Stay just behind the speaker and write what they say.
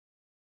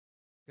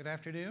Good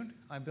afternoon.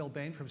 I'm Bill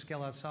Bain from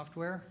Scale-Out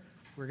Software.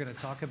 We're going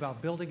to talk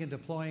about building and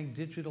deploying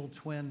digital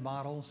twin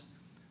models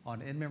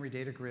on in-memory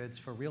data grids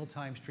for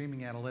real-time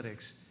streaming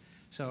analytics.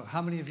 So how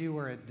many of you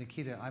were at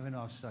Nikita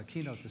Ivanov's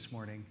keynote this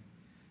morning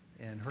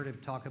and heard him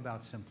talk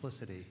about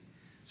simplicity?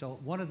 So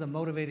one of the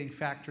motivating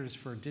factors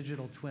for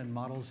digital twin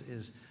models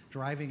is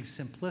driving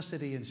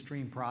simplicity in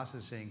stream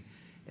processing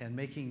and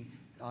making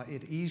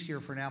it easier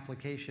for an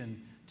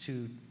application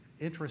to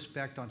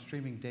introspect on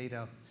streaming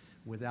data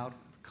without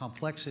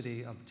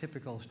complexity of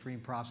typical stream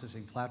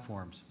processing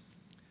platforms.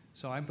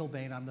 So I'm Bill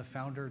Bain. I'm the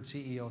founder and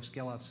CEO of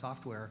Scale-Out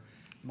Software.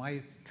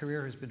 My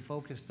career has been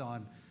focused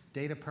on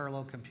data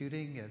parallel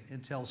computing at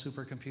Intel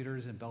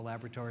supercomputers and Bell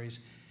Laboratories.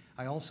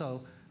 I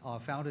also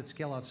founded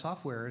Scale-Out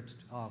Software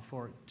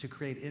to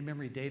create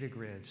in-memory data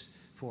grids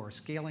for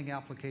scaling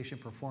application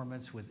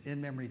performance with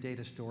in-memory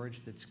data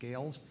storage that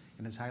scales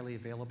and is highly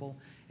available,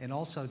 and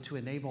also to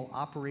enable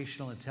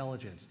operational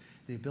intelligence,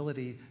 the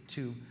ability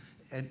to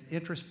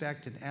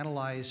introspect and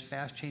analyze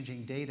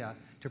fast-changing data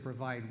to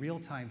provide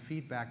real-time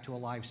feedback to a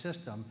live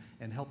system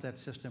and help that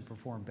system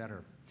perform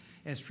better.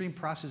 And stream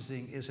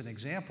processing is an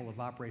example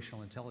of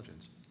operational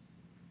intelligence.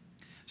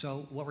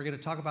 So what we're going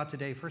to talk about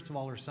today, first of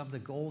all, are some of the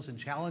goals and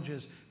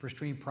challenges for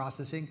stream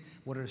processing.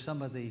 What are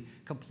some of the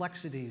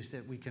complexities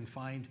that we can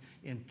find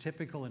in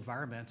typical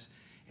environments?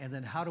 And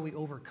then how do we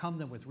overcome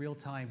them with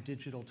real-time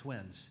digital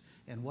twins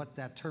and what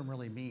that term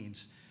really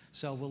means?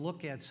 So we'll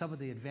look at some of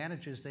the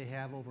advantages they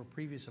have over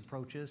previous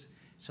approaches,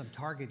 some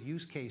target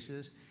use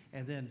cases,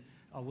 and then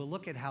we'll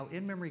look at how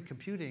in-memory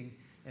computing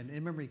and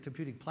in-memory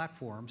computing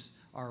platforms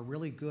are a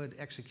really good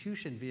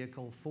execution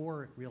vehicle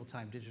for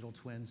real-time digital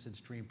twins and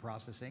stream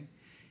processing.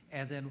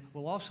 And then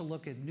we'll also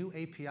look at new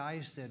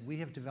APIs that we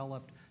have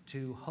developed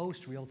to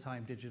host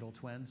real-time digital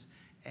twins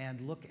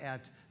and look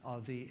at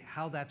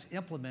how that's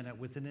implemented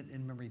within an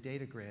in-memory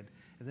data grid.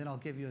 And then I'll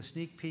give you a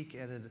sneak peek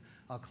at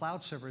a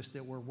cloud service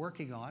that we're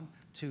working on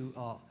to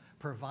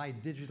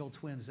provide digital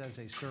twins as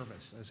a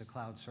service, as a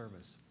cloud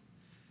service.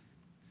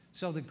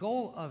 So the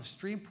goal of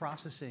stream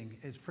processing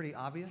is pretty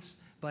obvious,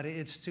 but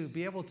it's to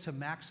be able to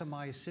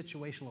maximize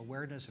situational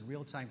awareness and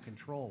real-time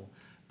control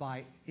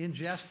by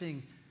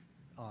ingesting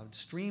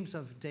streams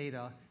of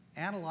data,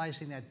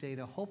 analyzing that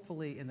data,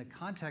 hopefully in the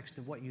context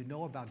of what you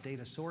know about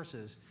data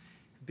sources,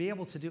 be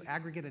able to do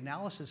aggregate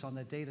analysis on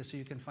that data so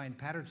you can find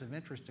patterns of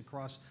interest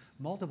across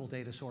multiple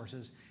data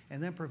sources,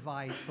 and then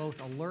provide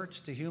both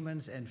alerts to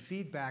humans and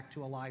feedback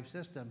to a live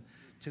system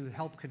to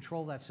help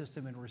control that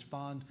system and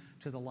respond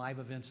to the live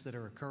events that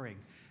are occurring.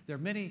 There are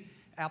many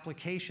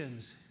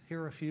applications.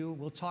 Here are a few.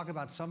 We'll talk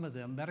about some of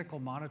them: medical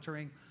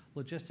monitoring,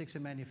 logistics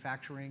and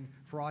manufacturing,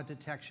 fraud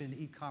detection,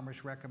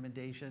 e-commerce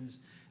recommendations.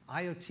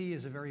 IoT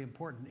is a very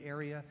important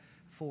area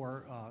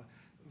for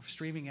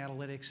streaming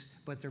analytics,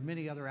 but there are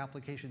many other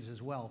applications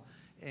as well.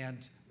 And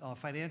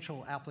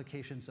financial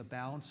applications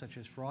abound, such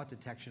as fraud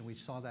detection. We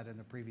saw that in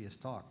the previous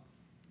talk.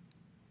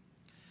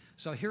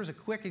 So here's a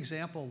quick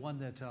example, one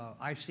that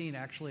I've seen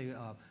actually.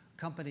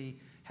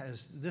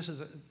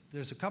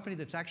 There's a company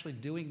that's actually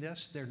doing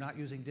this. They're not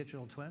using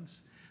digital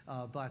twins,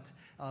 but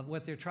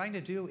what they're trying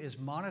to do is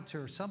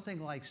monitor something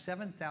like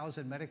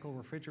 7,000 medical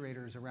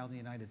refrigerators around the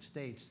United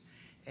States.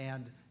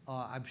 And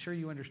I'm sure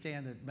you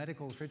understand that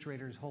medical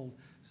refrigerators hold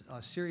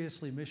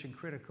seriously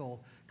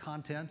mission-critical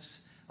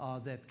contents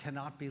that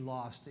cannot be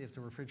lost if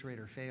the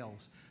refrigerator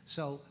fails.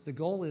 So the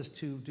goal is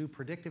to do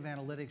predictive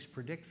analytics,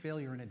 predict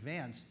failure in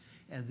advance,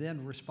 and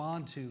then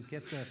respond to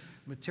get the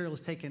materials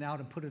taken out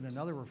and put in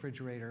another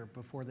refrigerator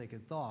before they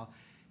could thaw.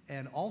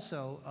 And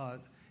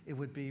also, it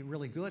would be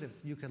really good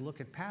if you could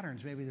look at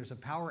patterns. Maybe there's a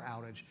power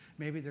outage.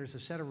 Maybe there's a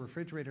set of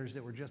refrigerators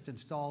that were just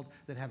installed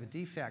that have a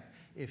defect.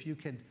 If you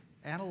can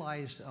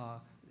analyze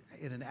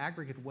in an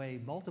aggregate way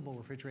multiple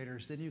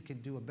refrigerators, then you can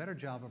do a better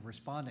job of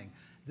responding.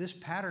 This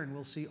pattern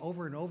we'll see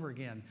over and over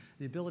again,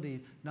 the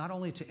ability not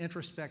only to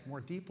introspect more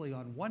deeply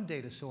on one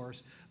data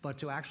source, but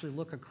to actually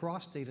look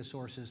across data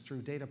sources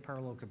through data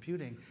parallel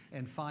computing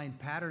and find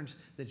patterns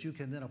that you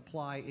can then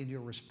apply in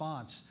your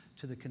response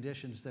to the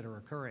conditions that are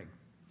occurring.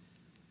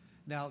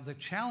 Now, the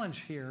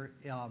challenge here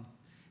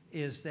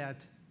is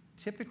that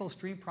typical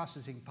stream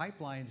processing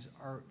pipelines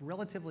are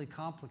relatively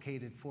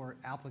complicated for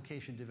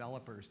application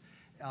developers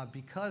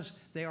because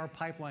they are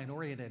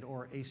pipeline-oriented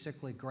or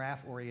acyclic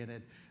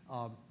graph-oriented,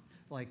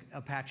 like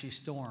Apache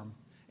Storm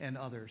and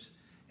others.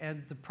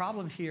 And the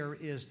problem here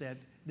is that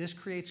this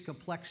creates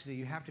complexity.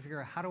 You have to figure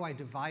out, how do I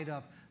divide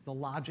up the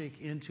logic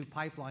into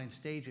pipeline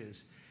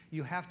stages?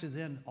 You have to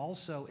then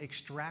also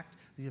extract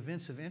the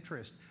events of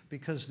interest,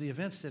 because the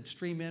events that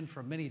stream in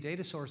from many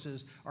data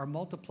sources are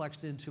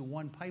multiplexed into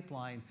one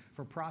pipeline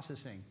for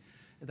processing.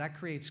 That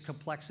creates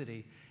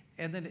complexity.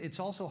 And then it's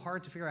also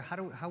hard to figure out,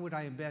 how would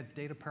I embed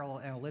data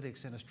parallel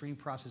analytics in a stream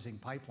processing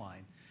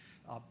pipeline?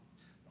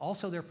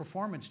 Also, there are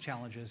performance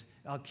challenges.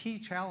 A key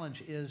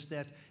challenge is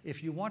that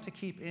if you want to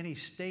keep any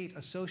state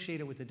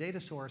associated with the data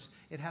source,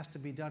 it has to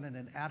be done in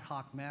an ad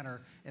hoc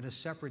manner in a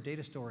separate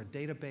data store, a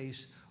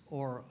database,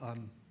 or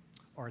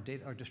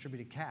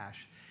distributed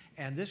cache.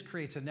 And this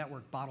creates a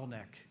network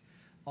bottleneck.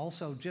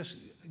 Also, just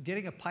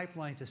getting a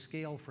pipeline to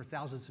scale for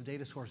thousands of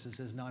data sources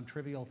is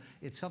non-trivial.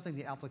 It's something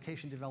the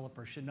application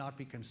developer should not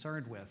be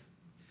concerned with.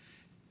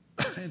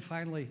 And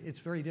finally, it's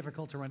very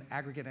difficult to run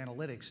aggregate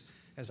analytics,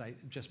 as I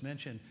just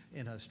mentioned,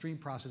 in a stream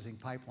processing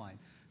pipeline.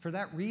 For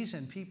that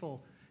reason,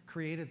 people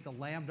created the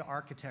Lambda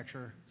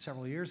architecture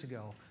several years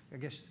ago. I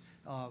guess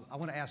I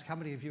want to ask how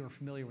many of you are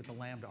familiar with the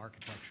Lambda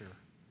architecture?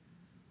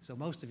 So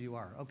most of you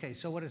are. Okay,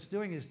 so what it's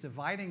doing is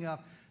dividing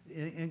up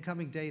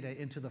incoming data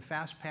into the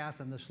fast path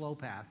and the slow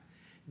path.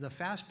 The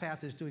fast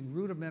path is doing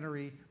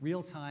rudimentary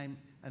real-time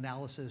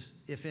analysis,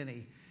 if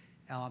any,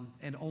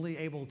 and only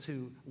able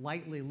to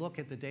lightly look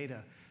at the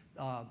data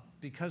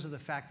because of the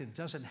fact that it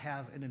doesn't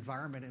have an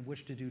environment in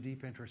which to do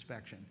deep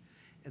introspection.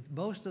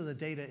 Most of the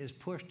data is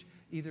pushed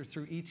either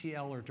through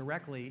ETL or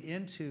directly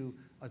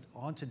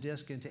onto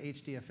disk, into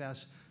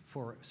HDFS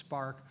for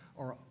Spark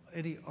or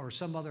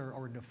some other,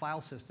 or in a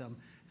file system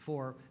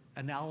for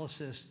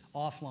analysis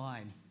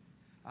offline.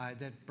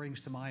 That brings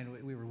to mind,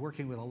 we were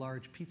working with a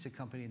large pizza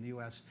company in the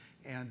US,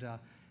 and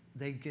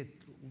they get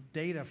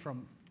data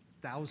from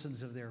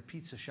thousands of their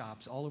pizza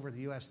shops all over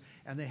the US,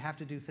 and they have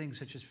to do things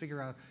such as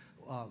figure out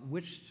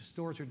which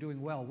stores are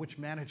doing well, which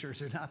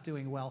managers are not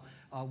doing well,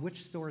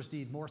 which stores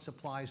need more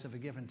supplies of a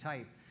given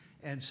type.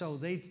 And so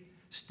they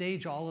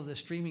stage all of the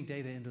streaming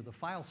data into the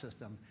file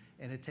system,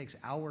 and it takes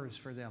hours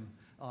for them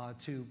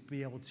to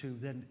be able to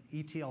then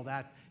ETL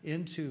that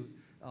into,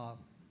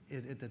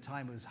 at the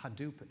time it was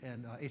Hadoop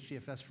and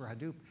HDFS for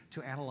Hadoop,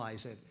 to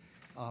analyze it.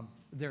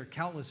 There are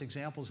countless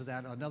examples of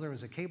that. Another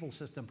is a cable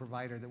system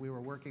provider that we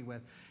were working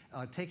with,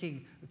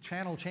 taking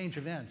channel change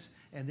events,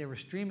 and they were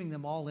streaming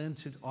them all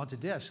onto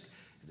disk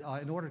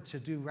in order to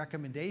do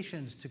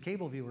recommendations to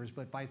cable viewers.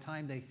 But by the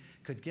time they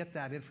could get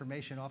that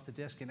information off the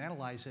disk and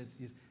analyze it,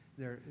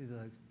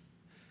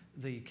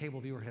 the cable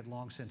viewer had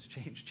long since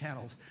changed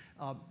channels.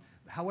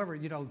 However,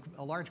 you know,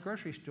 a large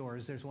grocery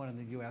stores, there's one in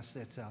the US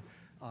that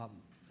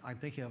I'm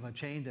thinking of a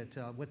chain that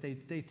what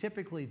they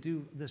typically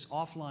do this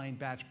offline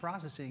batch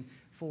processing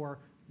for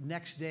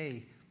next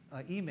day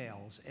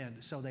emails,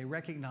 and so they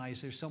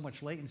recognize there's so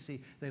much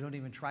latency they don't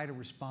even try to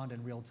respond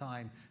in real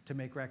time to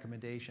make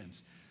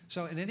recommendations.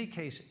 So in any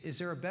case, is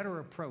there a better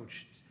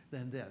approach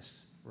than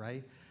this,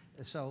 right?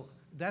 So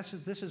this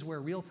is where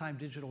real-time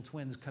digital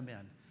twins come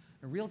in.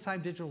 And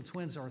real-time digital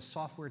twins are a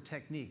software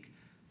technique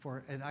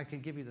for, and I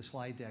can give you the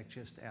slide deck,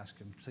 just ask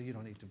him, so you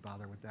don't need to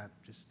bother with that.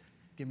 Just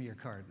give me your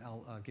card, and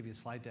I'll give you a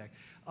slide deck.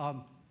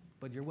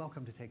 But you're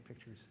welcome to take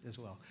pictures as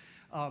well.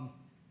 One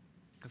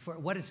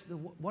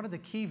of the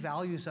key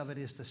values of it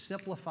is to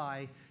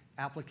simplify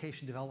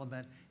application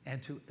development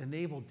and to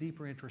enable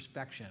deeper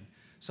introspection.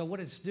 So what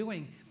it's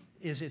doing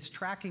is it's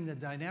tracking the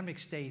dynamic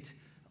state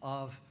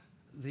of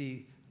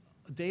the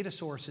data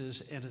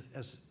sources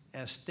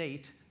as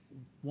state,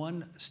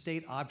 one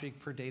state object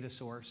per data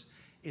source.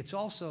 It's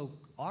also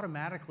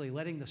automatically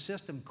letting the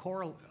system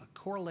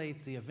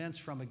correlate the events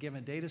from a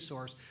given data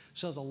source,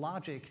 so the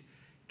logic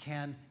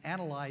can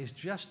analyze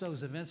just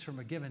those events from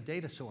a given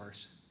data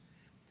source.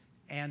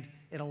 And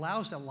it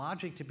allows the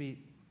logic to be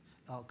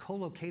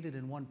co-located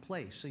in one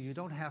place, so you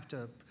don't have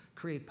to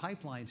create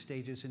pipeline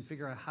stages and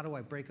figure out how do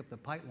I break up the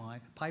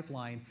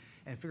pipeline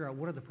and figure out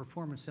what are the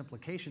performance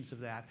implications of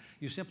that.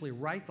 You simply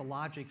write the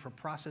logic for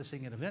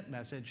processing an event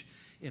message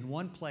in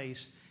one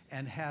place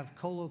and have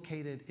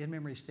co-located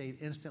in-memory state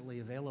instantly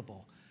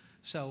available.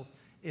 So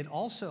it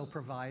also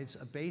provides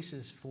a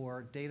basis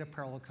for data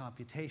parallel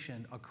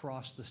computation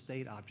across the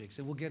state objects,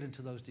 and we'll get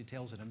into those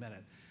details in a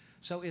minute.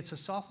 So it's a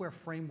software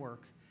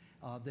framework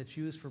that's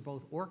used for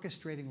both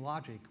orchestrating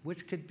logic,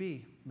 which could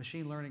be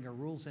machine learning or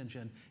rules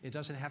engine. It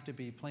doesn't have to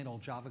be plain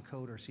old Java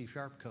code or C#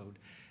 code,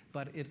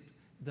 but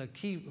the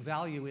key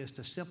value is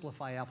to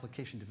simplify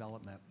application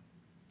development.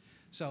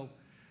 So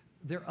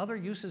there are other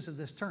uses of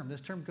this term.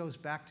 This term goes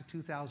back to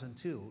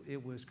 2002.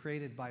 It was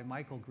created by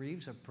Michael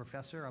Greaves, a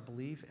professor, I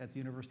believe, at the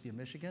University of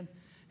Michigan,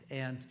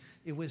 and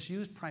it was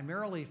used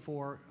primarily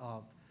for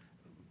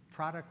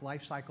product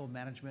lifecycle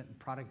management and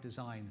product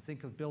design.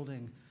 Think of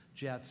building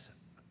jets,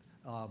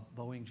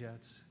 Boeing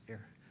jets,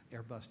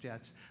 Airbus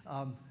jets,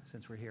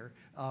 since we're here,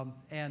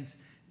 and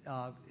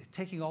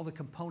taking all the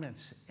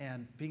components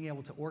and being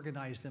able to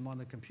organize them on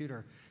the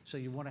computer. So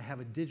you want to have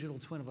a digital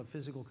twin of a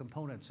physical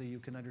component so you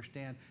can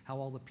understand how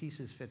all the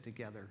pieces fit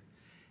together.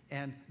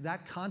 And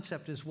that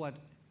concept is what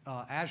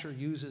Azure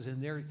uses in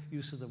their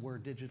use of the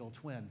word digital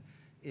twin.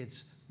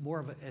 It's more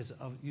of a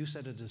use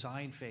at a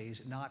design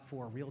phase, not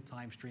for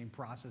real-time stream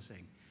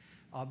processing.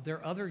 There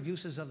are other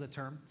uses of the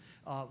term.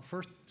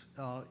 First,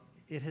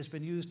 it has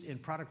been used in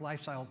product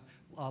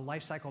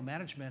lifecycle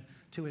management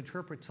to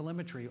interpret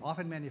telemetry.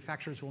 Often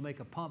manufacturers will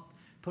make a pump,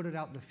 put it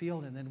out in the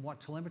field, and then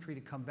want telemetry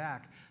to come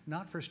back,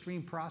 not for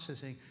stream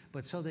processing,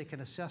 but so they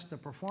can assess the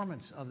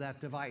performance of that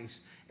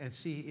device and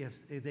see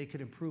if they could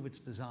improve its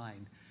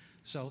design.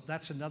 So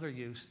that's another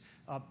use.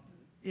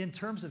 In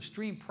terms of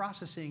stream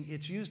processing,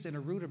 it's used in a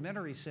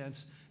rudimentary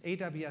sense.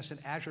 AWS and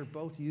Azure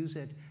both use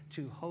it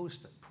to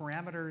host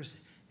parameters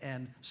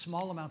and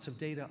small amounts of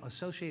data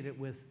associated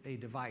with a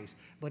device,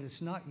 but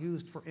it's not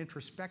used for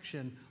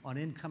introspection on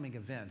incoming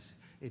events.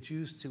 It's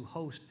used to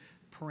host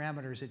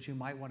parameters that you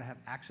might want to have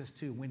access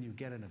to when you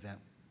get an event.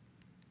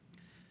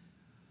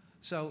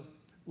 So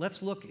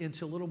let's look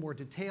into a little more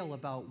detail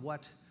about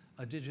what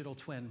a digital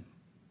twin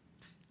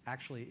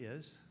actually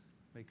is.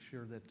 Make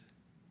sure that,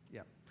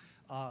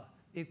 yeah.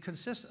 It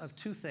consists of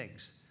two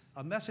things.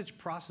 A message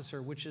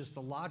processor, which is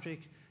the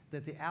logic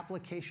that the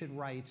application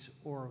writes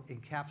or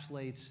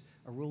encapsulates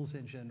a rules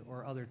engine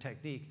or other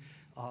technique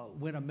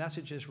when a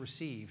message is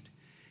received.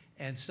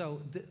 And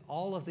so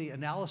all of the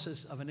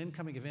analysis of an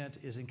incoming event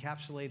is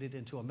encapsulated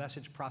into a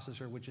message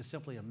processor, which is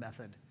simply a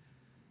method,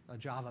 a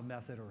Java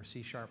method or a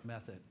C#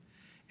 method.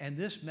 And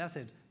this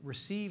method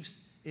receives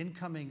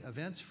incoming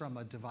events from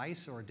a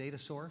device or a data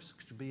source,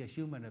 which could be a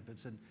human if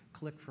it's a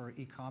click for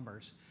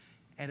e-commerce.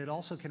 And it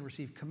also can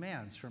receive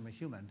commands from a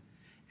human.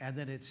 And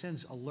then it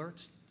sends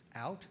alerts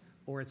out,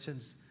 or it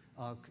sends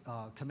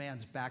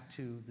commands back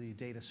to the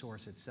data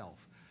source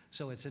itself.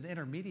 So it's an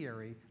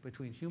intermediary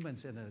between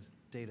humans and a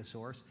data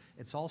source.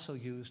 It's also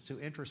used to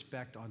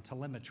introspect on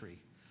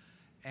telemetry.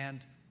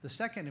 And the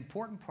second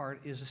important part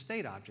is a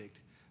state object,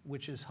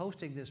 which is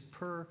hosting this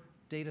per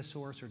data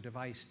source or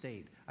device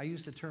state. I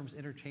use the terms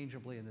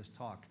interchangeably in this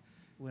talk.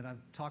 When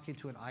I'm talking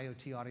to an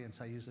IoT audience,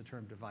 I use the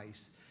term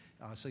device.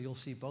 So you'll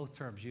see both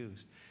terms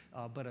used.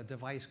 But a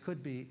device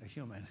could be a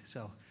human.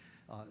 So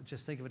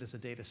just think of it as a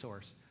data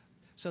source.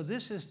 So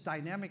this is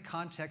dynamic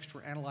context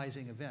for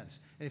analyzing events.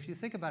 And if you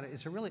think about it,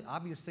 it's a really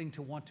obvious thing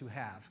to want to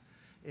have.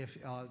 If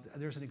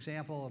there's an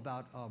example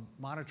about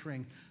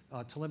monitoring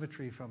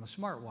telemetry from a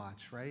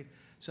smartwatch, right?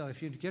 So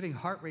if you're getting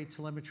heart rate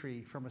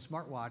telemetry from a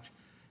smartwatch,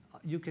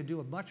 you can do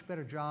a much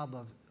better job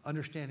of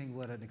understanding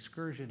what an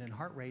excursion in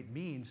heart rate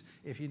means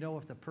if you know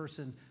if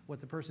what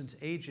the person's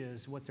age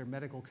is, what their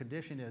medical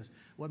condition is,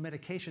 what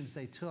medications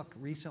they took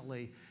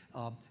recently,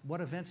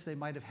 what events they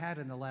might have had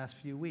in the last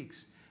few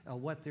weeks,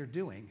 what they're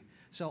doing.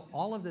 So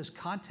all of this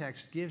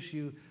context gives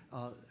you,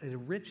 it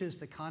enriches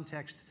the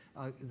context,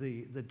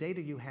 the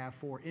data you have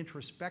for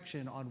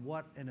introspection on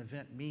what an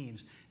event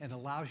means and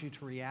allows you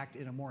to react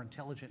in a more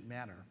intelligent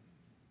manner.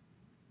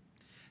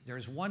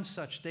 There's one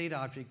such data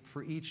object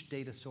for each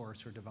data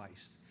source or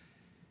device.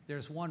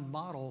 There's one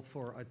model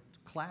for a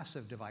class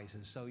of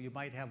devices. So you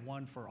might have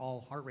one for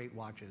all heart rate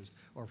watches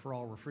or for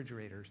all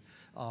refrigerators.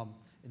 And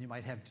you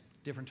might have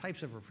different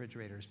types of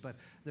refrigerators. But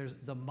there's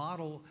the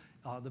model,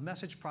 the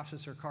message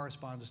processor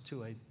corresponds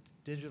to a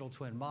digital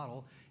twin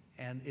model,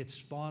 and it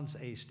spawns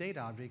a state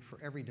object for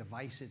every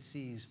device it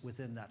sees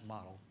within that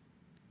model.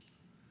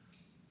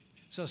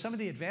 So some of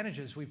the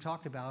advantages we've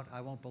talked about,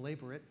 I won't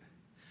belabor it,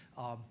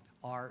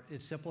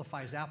 it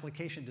simplifies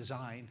application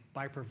design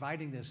by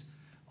providing this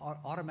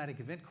automatic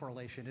event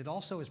correlation. It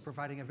also is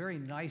providing a very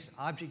nice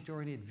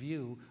object-oriented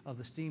view of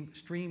the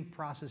stream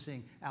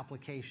processing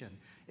application.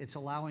 It's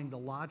allowing the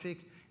logic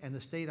and the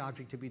state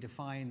object to be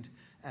defined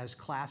as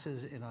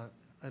classes in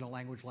a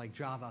language like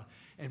Java,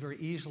 and very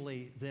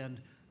easily then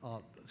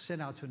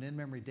sent out to an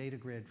in-memory data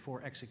grid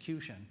for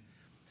execution.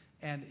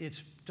 And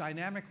it's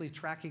dynamically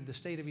tracking the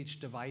state of each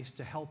device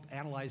to help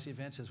analyze the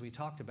events as we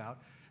talked about.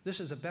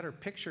 This is a better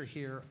picture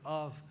here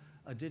of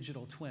a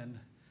digital twin.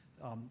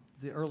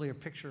 The earlier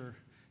picture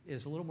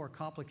is a little more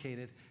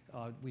complicated.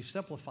 We've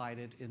simplified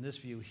it in this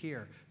view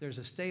here. There's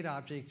a state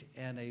object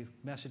and a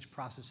message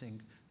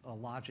processing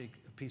logic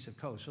piece of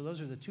code. So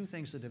those are the two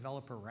things the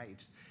developer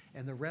writes,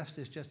 and the rest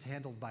is just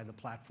handled by the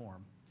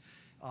platform.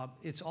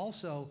 It's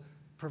also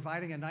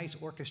providing a nice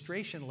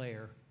orchestration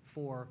layer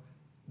for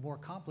more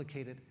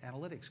complicated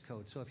analytics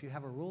code. So if you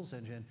have a rules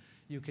engine,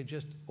 you can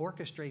just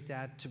orchestrate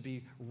that to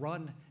be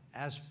run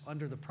as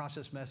under the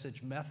process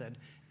message method,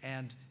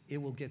 and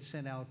it will get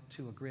sent out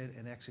to a grid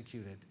and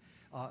executed.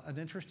 An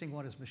interesting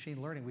one is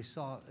machine learning. We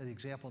saw an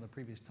example in the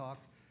previous talk,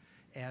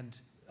 and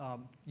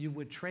you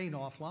would train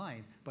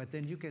offline, but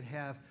then you could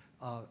have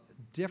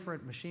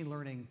different machine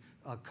learning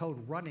code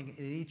running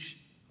in each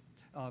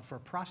for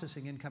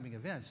processing incoming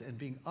events and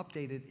being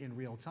updated in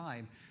real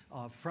time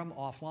from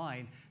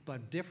offline,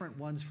 but different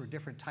ones for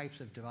different types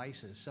of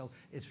devices. So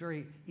it's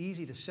very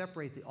easy to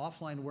separate the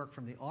offline work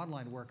from the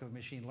online work of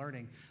machine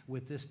learning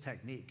with this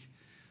technique.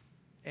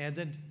 And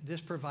then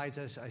this provides,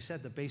 as I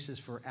said, the basis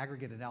for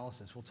aggregate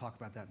analysis. We'll talk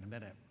about that in a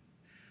minute.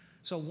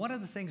 So one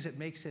of the things that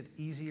makes it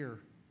easier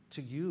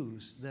to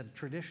use than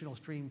traditional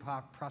stream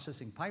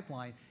processing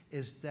pipeline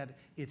is that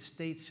it's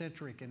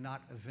state-centric and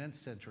not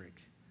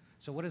event-centric.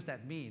 So what does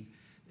that mean?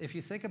 If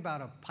you think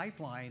about a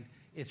pipeline,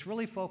 it's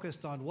really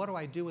focused on what do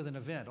I do with an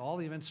event? All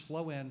the events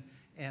flow in,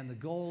 and the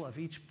goal of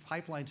each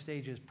pipeline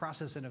stage is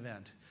process an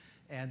event.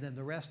 And then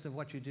the rest of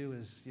what you do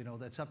is,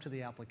 that's up to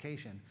the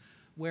application.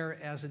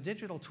 Whereas a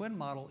digital twin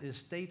model is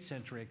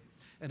state-centric,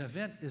 an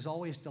event is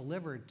always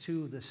delivered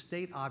to the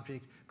state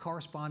object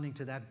corresponding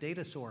to that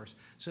data source.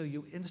 So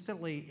you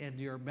instantly, in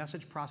your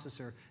message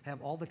processor,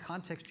 have all the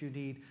context you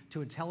need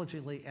to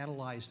intelligently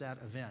analyze that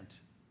event.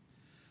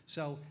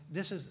 So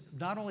this is,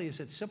 not only is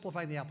it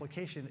simplifying the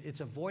application,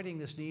 it's avoiding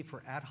this need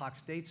for ad hoc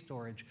state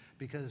storage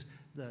because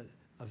the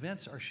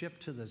events are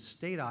shipped to the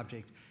state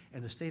object,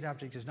 and the state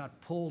object is not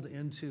pulled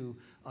into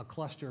a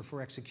cluster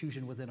for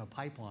execution within a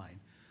pipeline.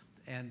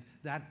 And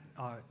that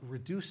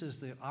reduces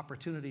the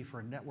opportunity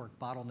for a network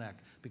bottleneck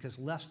because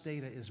less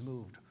data is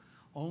moved.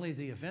 Only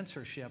the events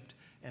are shipped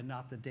and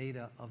not the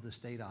data of the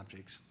state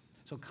objects.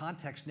 So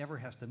context never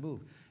has to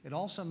move. It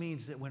also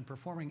means that when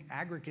performing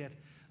aggregate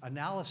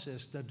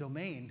analysis, the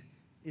domain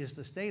is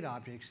the state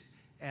objects,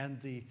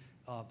 and the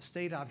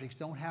state objects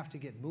don't have to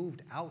get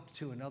moved out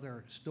to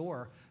another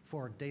store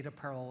for data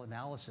parallel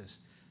analysis.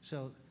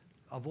 So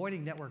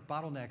avoiding network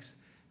bottlenecks,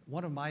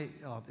 one of my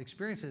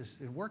experiences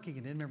in working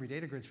in in-memory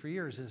data grids for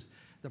years is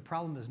the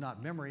problem is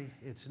not memory,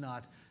 it's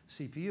not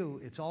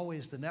CPU, it's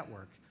always the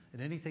network.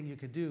 And anything you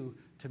can do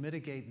to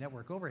mitigate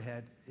network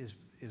overhead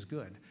is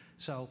good.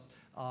 So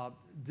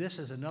this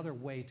is another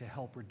way to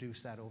help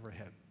reduce that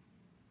overhead.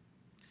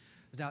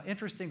 Now,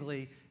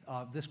 interestingly,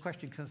 this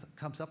question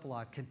comes up a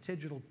lot. Can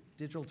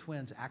digital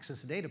twins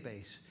access a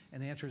database?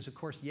 And the answer is, of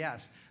course,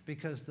 yes,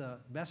 because the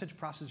message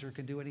processor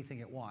can do anything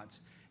it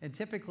wants. And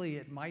typically,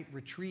 it might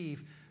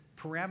retrieve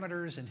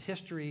parameters and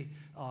history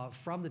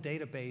from the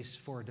database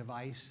for a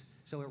device.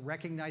 So it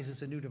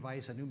recognizes a new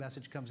device, a new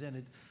message comes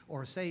in,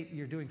 or say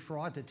you're doing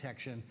fraud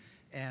detection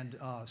and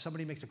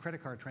somebody makes a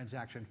credit card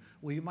transaction.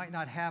 Well, you might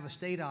not have a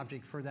state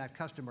object for that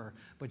customer,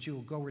 but you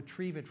will go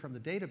retrieve it from the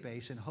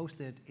database and host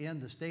it in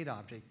the state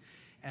object.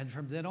 And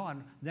from then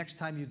on, next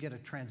time you get a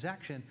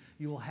transaction,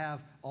 you will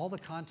have all the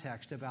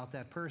context about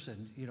that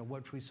person,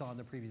 what we saw in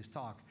the previous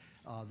talk,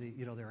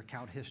 their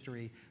account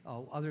history,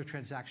 other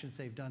transactions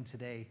they've done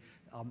today,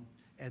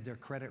 and their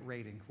credit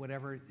rating,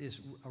 whatever is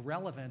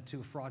relevant to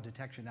a fraud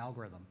detection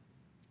algorithm.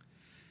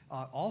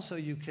 Also,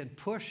 you can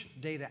push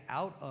data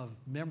out of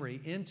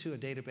memory into a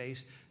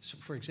database. So,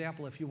 for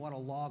example, if you want to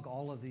log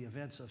all of the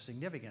events of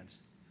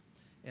significance.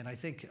 And I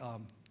think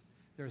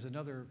there's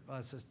another,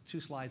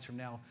 2 slides from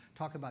now,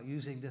 talk about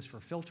using this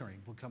for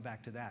filtering. We'll come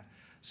back to that.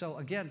 So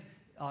again,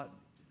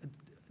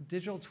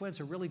 digital twins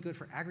are really good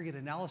for aggregate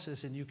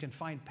analysis, and you can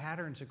find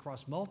patterns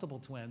across multiple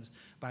twins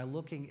by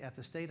looking at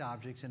the state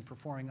objects and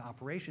performing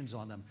operations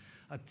on them.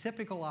 A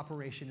typical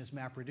operation is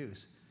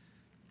MapReduce.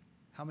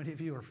 How many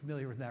of you are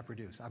familiar with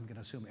MapReduce? I'm going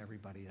to assume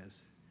everybody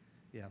is.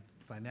 Yeah,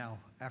 by now,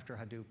 after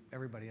Hadoop,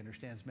 everybody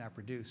understands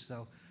MapReduce.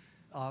 So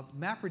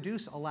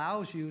MapReduce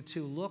allows you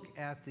to look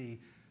at the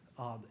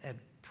at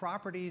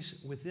properties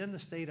within the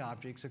state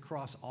objects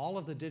across all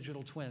of the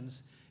digital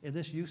twins in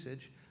this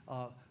usage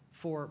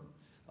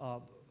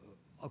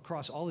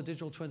across all the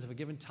digital twins of a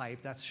given type.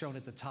 That's shown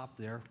at the top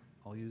there.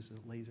 I'll use the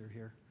laser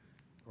here,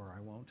 or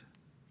I won't.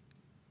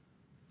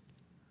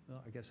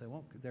 Well, I guess I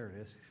won't. There it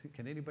is.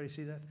 Can anybody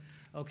see that?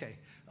 Okay.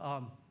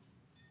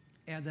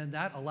 And then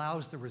that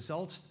allows the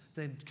results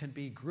that can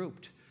be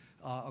grouped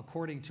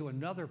according to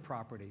another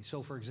property.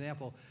 So for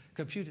example,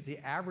 compute the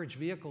average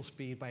vehicle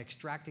speed by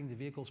extracting the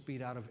vehicle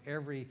speed out of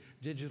every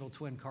digital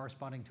twin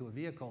corresponding to a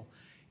vehicle,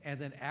 and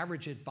then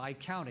average it by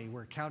county,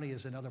 where county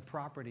is another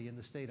property in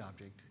the state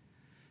object.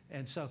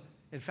 And so,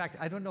 in fact,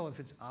 I don't know if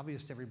it's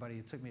obvious to everybody.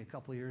 It took me a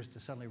couple of years to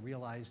suddenly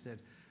realize that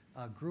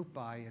group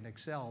by in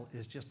Excel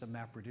is just a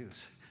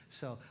MapReduce.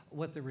 So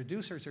what the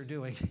reducers are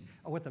doing,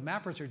 or what the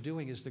mappers are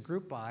doing, is the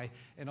group by,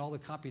 and all the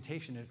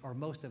computation, or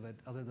most of it,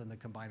 other than the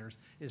combiners,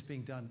 is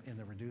being done in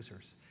the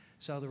reducers.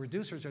 So the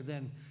reducers are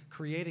then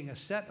creating a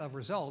set of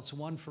results,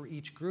 one for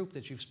each group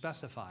that you've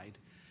specified.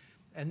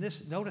 And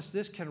notice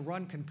this can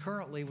run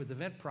concurrently with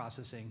event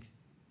processing.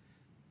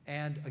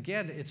 And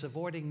again, it's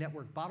avoiding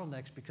network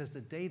bottlenecks because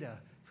the data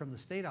from the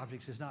state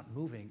objects is not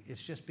moving.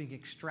 It's just being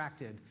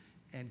extracted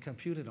and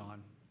computed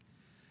on.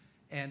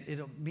 And it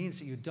means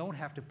that you don't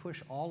have to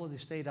push all of the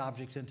state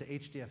objects into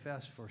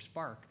HDFS for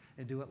Spark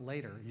and do it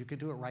later. You can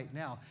do it right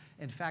now.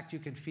 In fact, you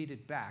can feed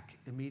it back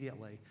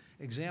immediately.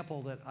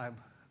 Example that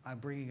I'm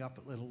bringing up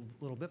a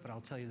little bit, but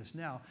I'll tell you this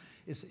now,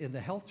 is in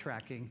the health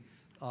tracking.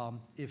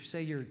 If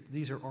say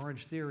these are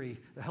Orange Theory,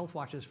 the health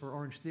watches for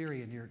Orange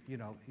Theory, and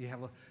you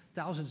have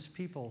thousands of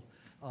people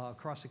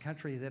across the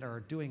country that are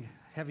doing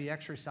heavy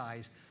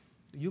exercise,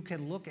 you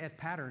can look at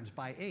patterns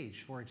by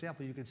age. For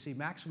example, you can see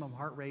maximum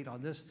heart rate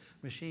on this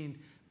machine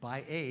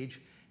by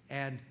age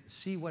and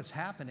see what's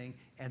happening,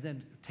 and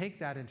then take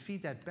that and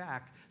feed that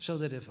back so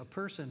that if a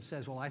person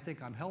says, well, I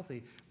think I'm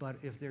healthy, but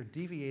if they're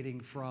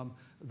deviating from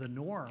the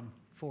norm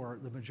for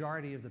the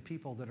majority of the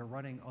people that are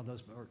running on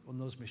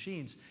those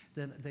machines,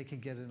 then they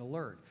can get an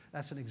alert.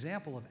 That's an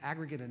example of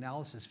aggregate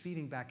analysis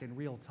feeding back in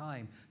real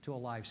time to a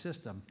live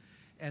system.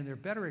 And there are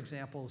better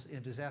examples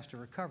in disaster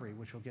recovery,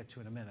 which we'll get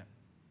to in a minute.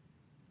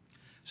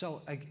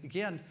 So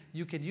again,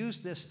 you can use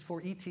this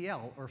for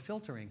ETL or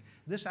filtering.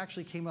 This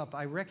actually came up.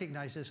 I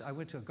recognize this. I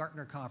went to a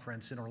Gartner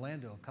conference in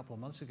Orlando a couple of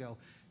months ago,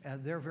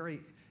 and they're very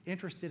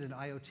interested in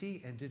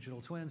IoT and digital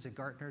twins at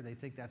Gartner. They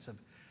think that's an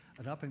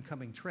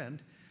up-and-coming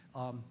trend.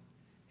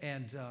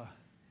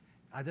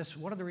 This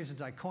one of the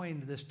reasons I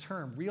coined this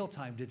term,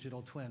 real-time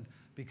digital twin,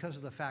 because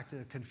of the fact of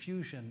the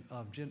confusion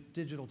of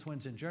digital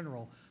twins in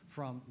general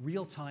from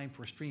real-time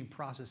for stream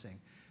processing.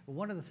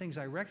 One of the things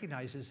I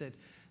recognize is that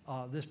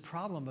this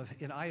problem of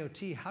in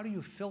IoT, how do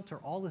you filter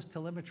all this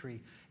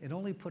telemetry and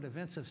only put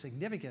events of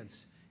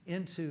significance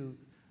into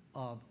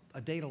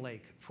a data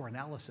lake for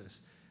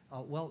analysis?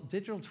 Well,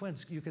 digital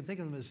twins, you can think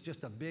of them as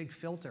just a big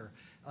filter,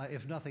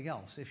 if nothing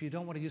else. If you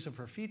don't want to use them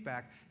for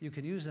feedback, you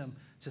can use them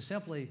to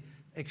simply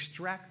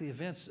extract the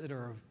events that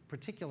are of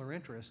particular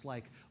interest,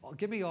 like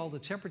give me all the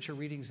temperature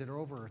readings that are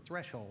over a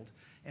threshold,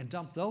 and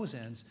dump those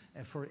in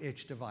for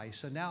each device.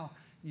 So now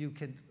you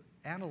can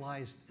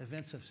analyze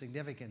events of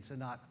significance and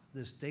not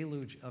this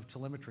deluge of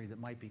telemetry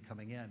that might be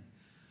coming in.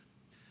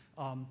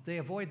 They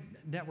avoid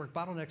network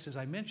bottlenecks, as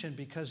I mentioned,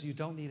 because you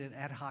don't need an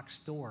ad hoc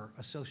store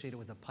associated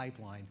with a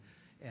pipeline.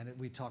 And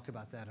we talked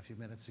about that a few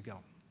minutes ago.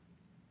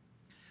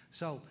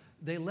 So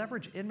they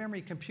leverage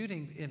in-memory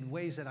computing in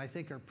ways that I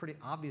think are pretty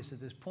obvious at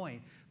this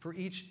point. For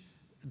each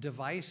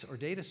device or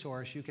data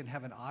source, you can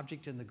have an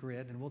object in the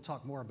grid, and we'll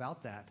talk more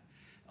about that,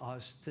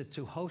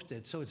 to host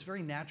it. So it's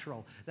very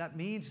natural. That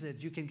means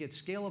that you can get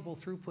scalable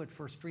throughput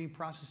for stream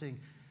processing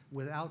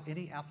without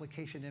any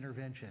application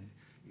intervention.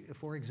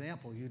 For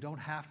example, you don't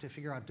have to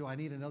figure out, do I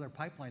need another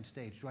pipeline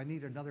stage? Do I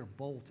need another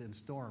bolt in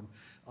Storm?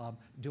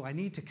 Do I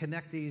need to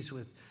connect these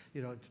with,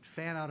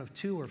 fan out of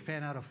 2 or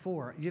fan out of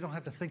 4? You don't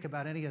have to think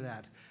about any of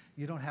that.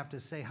 You don't have to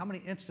say, how many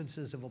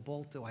instances of a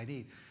bolt do I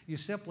need? You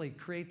simply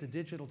create the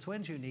digital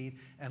twins you need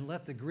and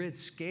let the grid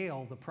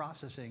scale the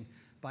processing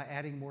by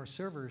adding more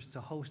servers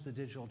to host the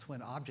digital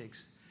twin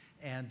objects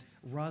and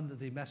run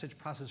the message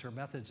processor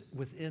methods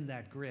within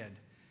that grid.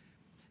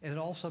 And it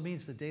also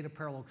means the data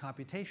parallel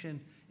computation,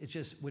 which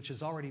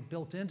is already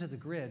built into the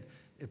grid,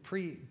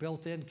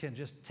 built in can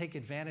just take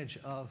advantage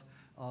of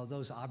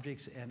those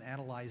objects and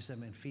analyze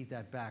them and feed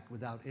that back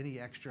without any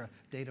extra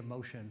data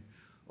motion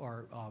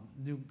or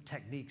new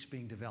techniques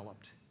being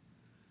developed.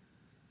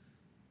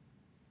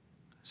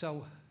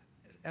 So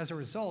as a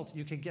result,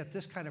 you can get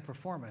this kind of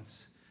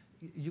performance.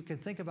 You can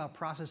think about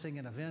processing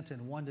an event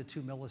in 1 to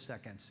 2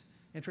 milliseconds.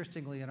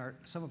 Interestingly, in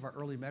some of our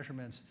early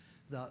measurements,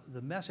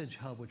 the message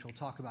hub, which we'll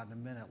talk about in a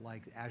minute,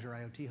 like Azure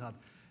IoT Hub,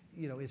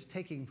 is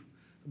taking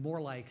more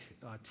like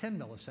 10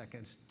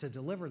 milliseconds to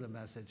deliver the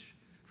message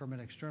from an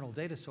external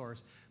data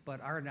source.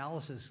 But our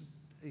analysis,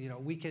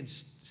 we can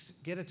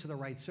get it to the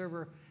right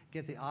server,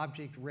 get the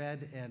object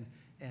read,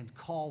 and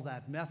call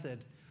that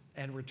method,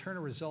 and return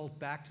a result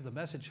back to the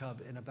message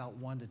hub in about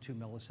 1 to 2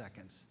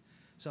 milliseconds.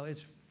 So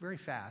it's very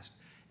fast.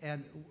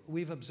 And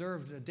we've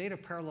observed data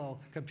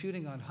parallel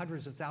computing on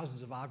hundreds of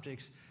thousands of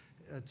objects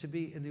to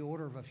be in the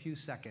order of a few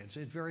seconds.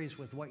 It varies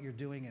with what you're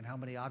doing and how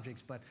many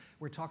objects, but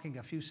we're talking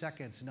a few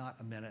seconds, not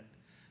a minute.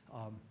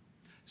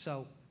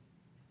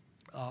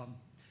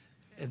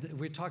 And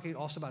we're talking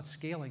also about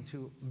scaling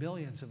to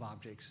millions of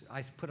objects.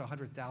 I put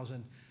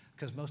 100,000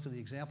 because most of the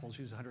examples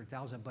use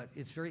 100,000, but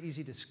it's very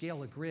easy to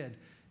scale a grid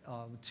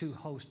to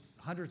host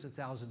hundreds of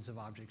thousands of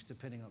objects,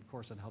 depending, of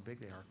course, on how big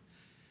they are.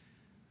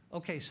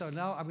 Okay, so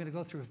now I'm going to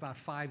go through about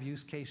 5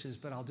 use cases,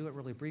 but I'll do it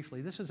really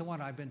briefly. This is the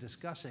one I've been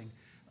discussing.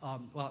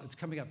 Well, it's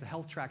coming up, the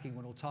health tracking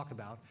one we'll talk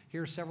about.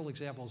 Here are several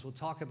examples. We'll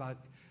talk about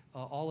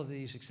all of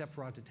these except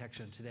fraud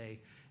detection today.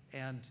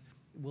 And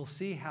we'll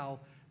see how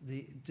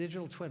the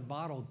digital twin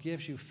model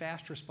gives you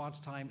fast response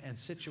time and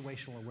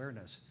situational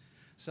awareness.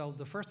 So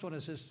the first one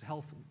is this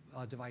health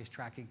device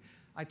tracking.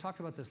 I talked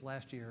about this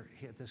last year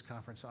at this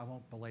conference, so I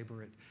won't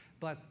belabor it.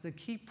 But the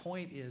key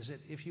point is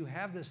that if you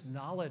have this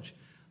knowledge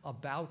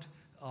about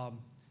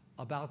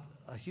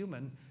a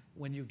human,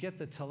 when you get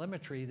the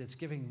telemetry that's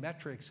giving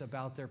metrics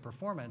about their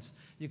performance,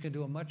 you can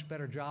do a much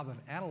better job of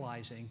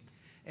analyzing.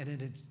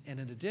 And in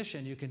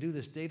addition, you can do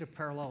this data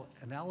parallel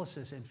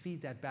analysis and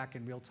feed that back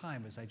in real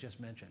time, as I just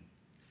mentioned.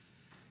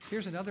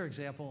 Here's another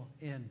example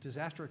in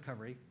disaster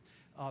recovery.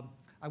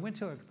 I went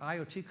to an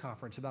IoT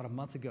conference about a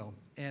month ago,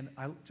 and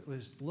I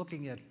was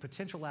looking at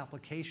potential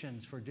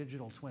applications for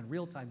digital twin,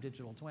 real-time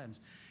digital twins.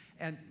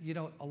 And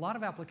a lot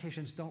of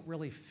applications don't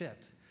really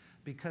fit,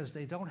 because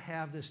they don't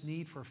have this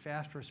need for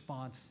fast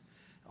response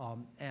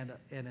and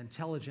an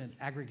intelligent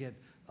aggregate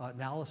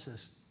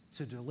analysis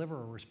to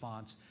deliver a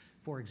response.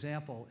 For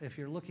example, if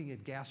you're looking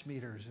at gas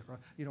meters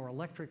or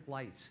electric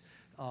lights,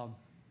 and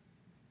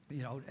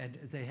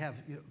they have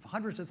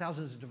hundreds of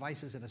thousands of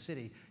devices in a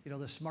city,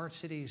 the smart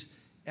cities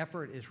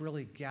effort is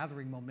really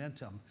gathering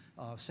momentum.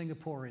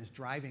 Singapore is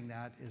driving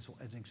that as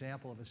an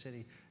example of a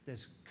city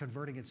that's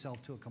converting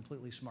itself to a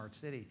completely smart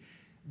city.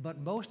 But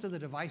most of the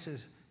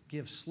devices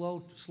give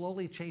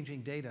slowly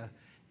changing data,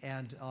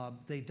 and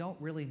they don't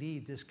really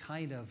need this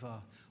kind of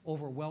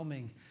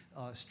overwhelming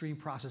stream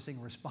processing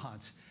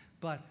response.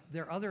 But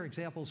there are other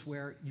examples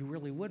where you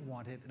really would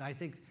want it, and I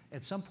think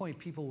at some point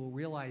people will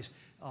realize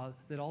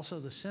that also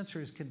the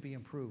sensors can be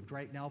improved.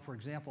 Right now, for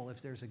example,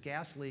 if there's a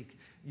gas leak,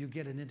 you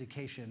get an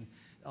indication,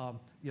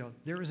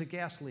 there is a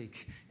gas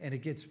leak, and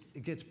it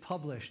gets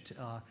published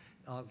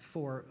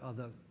for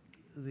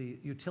the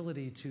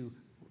utility to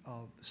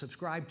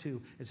subscribe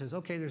to. It says,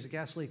 okay, there's a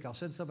gas leak. I'll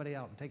send somebody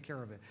out and take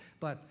care of it.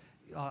 But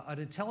an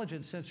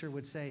intelligent sensor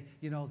would say,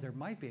 you know, there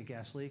might be a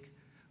gas leak,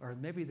 or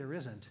maybe there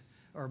isn't.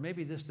 Or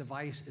maybe this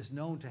device is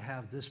known to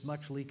have this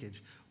much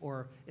leakage.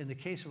 Or in the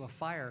case of a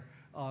fire,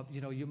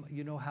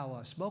 you know how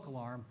a smoke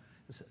alarm,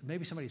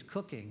 maybe somebody's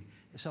cooking.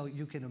 So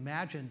you can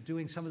imagine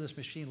doing some of this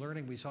machine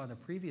learning we saw in the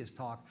previous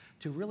talk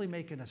to really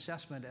make an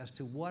assessment as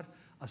to what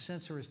a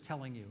sensor is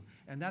telling you.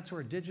 And that's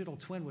where a digital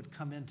twin would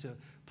come into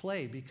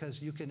play, because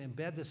you can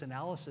embed this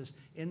analysis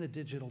in the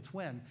digital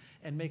twin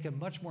and make a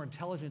much more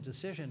intelligent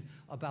decision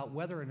about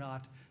whether or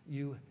not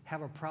you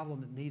have a problem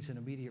that needs an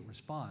immediate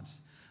response.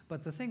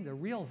 But the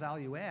real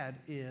value add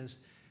is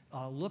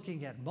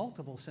looking at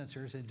multiple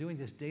sensors and doing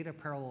this data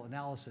parallel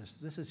analysis.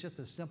 This is just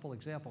a simple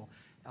example.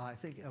 I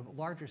think a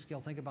larger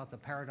scale, think about the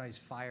Paradise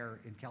Fire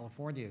in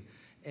California.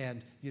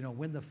 And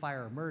when the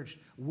fire emerged,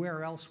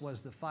 where else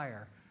was the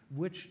fire?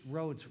 Which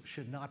roads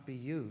should not be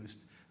used?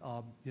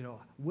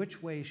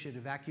 Which way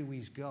should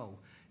evacuees go?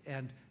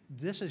 And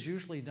this is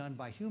usually done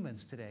by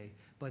humans today,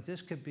 but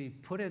this could be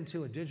put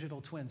into a digital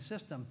twin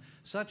system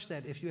such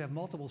that if you have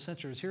multiple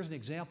sensors, here's an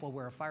example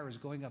where a fire is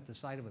going up the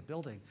side of a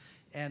building,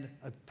 and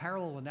a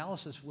parallel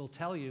analysis will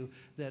tell you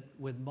that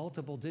with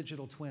multiple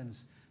digital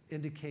twins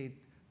indicate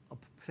a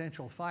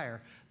potential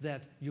fire,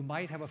 that you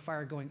might have a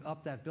fire going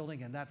up that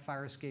building and that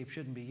fire escape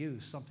shouldn't be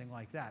used, something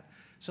like that.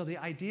 So the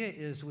idea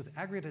is with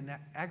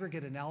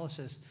aggregate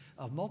analysis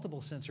of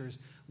multiple sensors,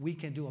 we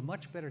can do a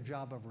much better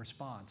job of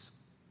response.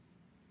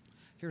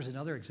 Here's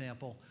another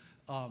example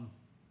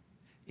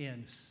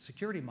in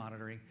security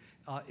monitoring.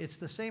 It's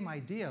the same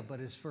idea, but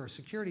it's for a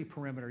security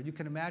perimeter. You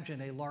can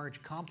imagine a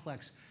large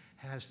complex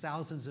has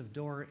thousands of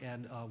door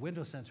and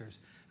window sensors.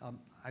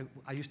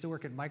 I used to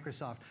work at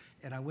Microsoft,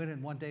 and I went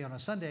in one day on a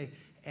Sunday,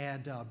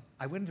 and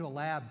I went into a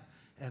lab,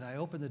 and I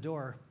opened the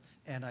door,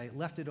 and I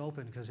left it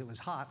open because it was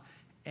hot,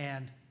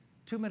 and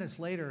 2 minutes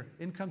later,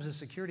 in comes a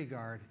security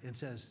guard and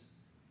says,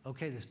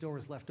 okay, this door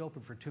was left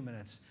open for 2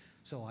 minutes.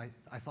 So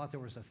I thought there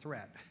was a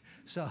threat.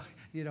 So,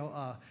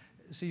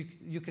 so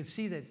you can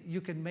see that you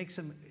can make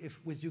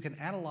you can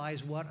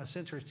analyze what a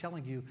sensor is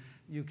telling you.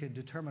 You can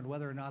determine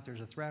whether or not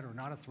there's a threat or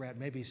not a threat.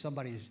 Maybe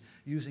somebody's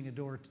using a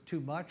door too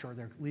much, or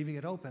they're leaving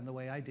it open the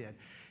way I did.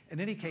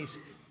 In any case,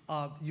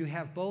 you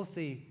have both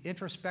the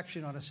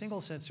introspection on a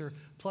single sensor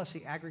plus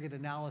the aggregate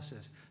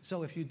analysis.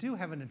 So if you do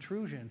have an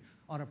intrusion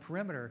on a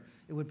perimeter,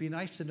 it would be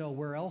nice to know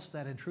where else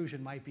that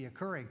intrusion might be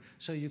occurring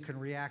so you can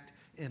react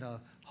in a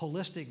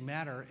holistic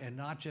manner and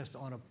not just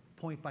on a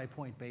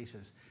point-by-point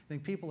basis. I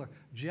think people are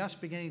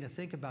just beginning to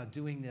think about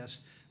doing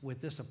this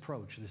with this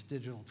approach, this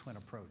digital twin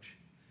approach.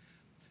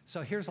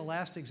 So here's the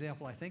last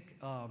example, I think.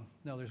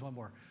 No, there's one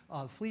more.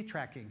 Fleet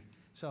tracking.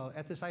 So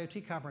at this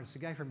IoT conference, the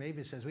guy from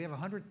Avis says, we have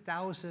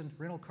 100,000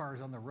 rental cars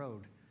on the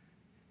road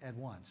at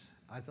once.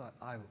 I thought,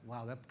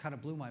 wow, that kind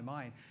of blew my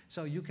mind.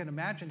 So you can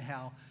imagine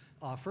how,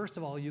 first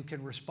of all, you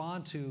can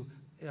respond to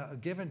a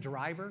given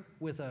driver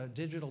with a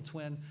digital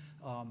twin,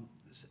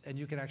 and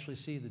you can actually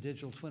see the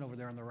digital twin over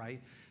there on the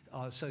right.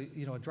 So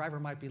a driver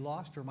might be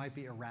lost or might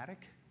be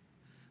erratic,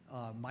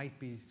 might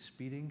be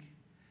speeding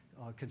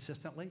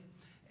consistently.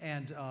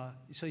 And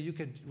so you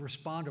could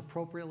respond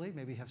appropriately,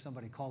 maybe have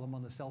somebody call them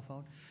on the cell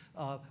phone.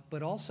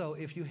 But also,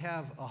 if you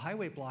have a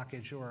highway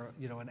blockage or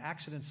an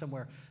accident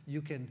somewhere,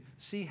 you can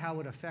see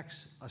how it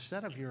affects a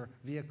set of your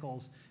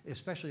vehicles,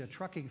 especially a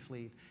trucking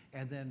fleet,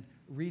 and then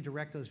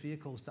redirect those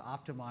vehicles to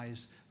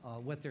optimize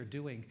what they're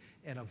doing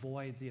and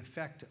avoid the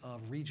effect of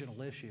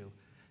regional issue.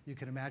 You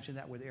can imagine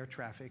that with air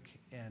traffic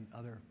and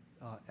other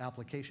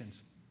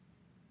applications.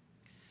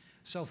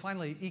 So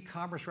finally,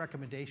 e-commerce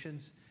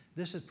recommendations.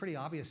 This is pretty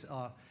obvious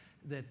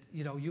that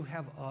you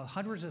have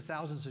hundreds of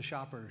thousands of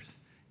shoppers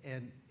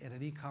in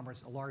an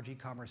e-commerce, a large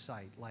e-commerce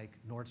site like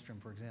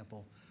Nordstrom, for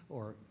example,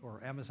 or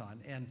Amazon.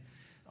 And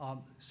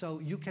so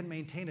you can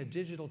maintain a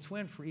digital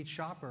twin for each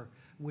shopper,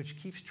 which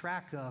keeps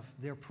track of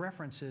their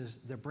preferences,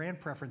 their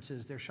brand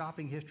preferences, their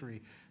shopping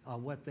history,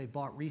 what they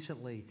bought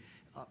recently,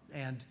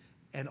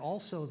 and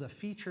also the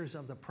features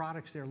of the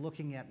products they're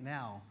looking at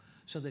now,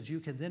 so that you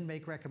can then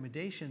make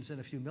recommendations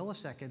in a few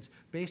milliseconds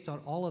based on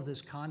all of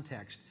this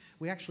context.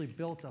 We actually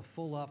built a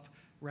full-up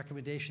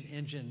recommendation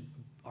engine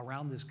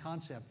around this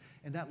concept,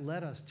 and that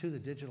led us to the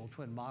digital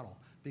twin model,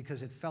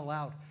 because it fell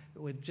out,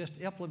 with just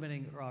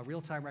implementing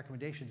real-time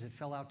recommendations, it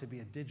fell out to be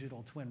a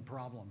digital twin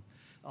problem.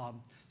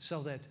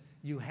 So that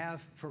you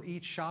have, for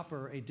each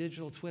shopper, a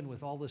digital twin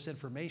with all this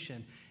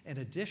information. In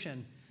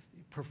addition,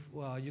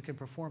 you can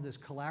perform this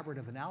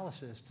collaborative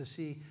analysis to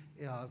see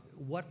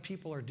what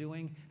people are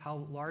doing,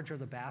 how large are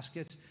the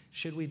baskets,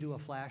 should we do a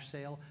flash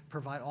sale,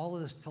 provide all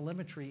of this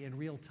telemetry in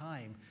real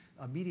time,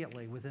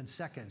 immediately, within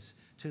seconds,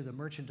 to the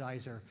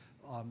merchandiser,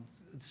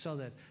 so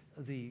that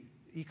the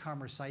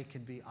e-commerce site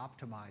can be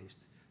optimized.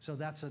 So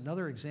that's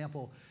another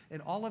example.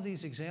 In all of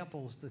these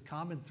examples, the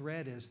common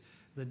thread is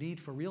the need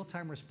for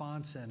real-time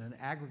response and an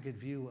aggregate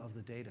view of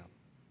the data.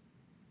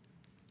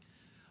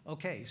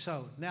 Okay,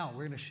 so now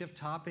we're going to shift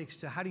topics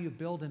to how do you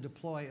build and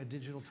deploy a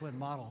digital twin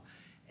model.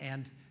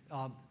 And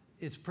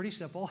It's pretty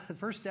simple. The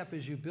first step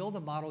is you build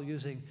the model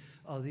using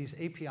these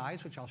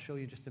APIs, which I'll show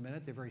you in just a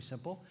minute. They're very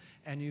simple.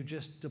 And you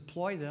just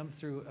deploy them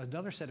through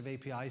another set of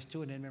APIs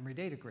to an in-memory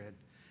data grid.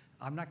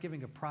 I'm not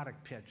giving a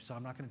product pitch, so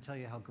I'm not going to tell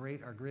you how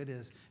great our grid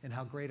is and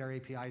how great our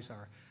APIs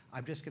are.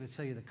 I'm just going to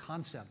tell you the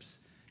concepts,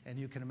 and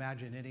you can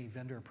imagine any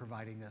vendor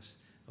providing this,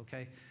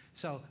 okay?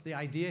 So the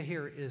idea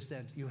here is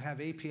that you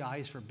have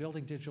APIs for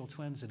building digital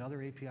twins and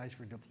other APIs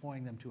for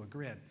deploying them to a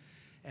grid.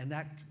 And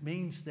that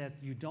means that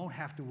you don't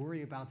have to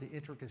worry about the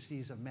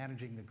intricacies of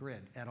managing the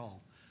grid at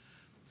all.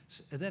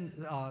 And then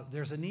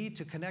there's a need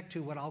to connect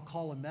to what I'll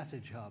call a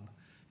message hub.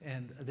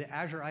 And the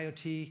Azure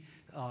IoT,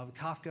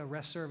 Kafka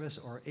REST service,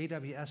 or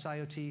AWS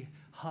IoT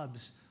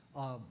hubs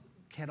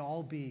can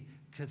all be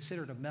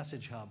considered a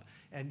message hub.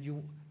 And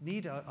you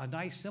need a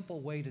nice,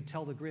 simple way to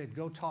tell the grid,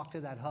 go talk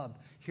to that hub.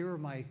 Here are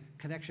my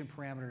connection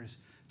parameters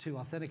to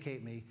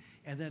authenticate me.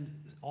 And then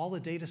all the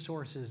data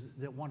sources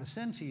that want to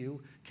send to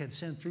you can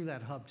send through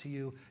that hub to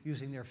you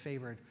using their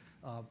favorite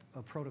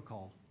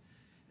protocol.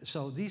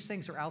 So these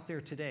things are out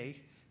there today.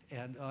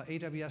 And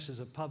AWS is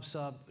a pub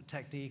sub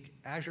technique.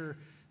 Azure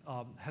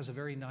has some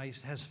very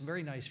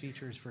nice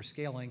features for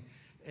scaling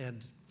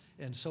and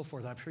so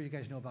forth. I'm sure you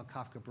guys know about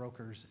Kafka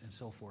brokers and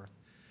so forth.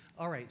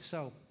 All right,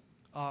 so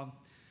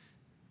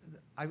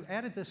I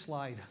added this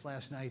slide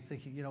last night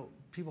thinking, you know,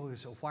 people will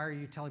say, why are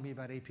you telling me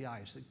about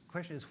APIs? The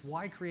question is,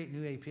 why create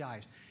new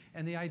APIs?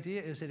 And the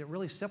idea is that it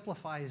really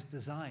simplifies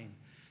design.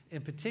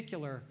 In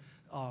particular,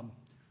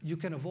 you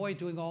can avoid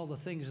doing all the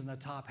things in the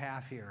top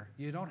half here.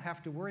 You don't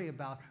have to worry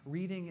about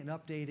reading and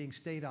updating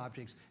state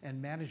objects and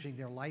managing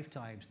their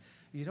lifetimes.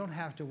 You don't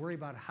have to worry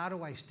about how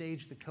do I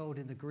stage the code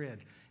in the grid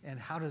and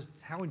how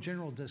in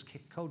general does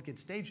code get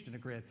staged in a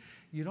grid.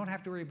 You don't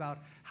have to worry about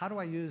how do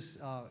I use,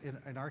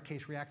 in our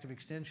case, reactive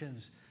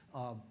extensions,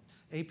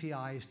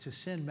 APIs to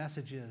send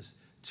messages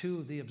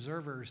to the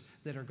observers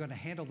that are going to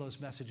handle those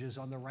messages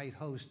on the right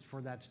host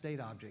for that state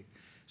object.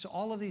 So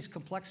all of these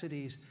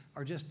complexities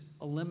are just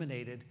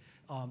eliminated.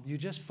 You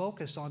just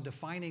focus on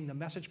defining the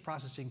message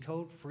processing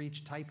code for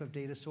each type of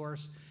data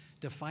source,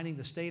 defining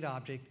the state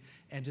object,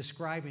 and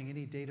describing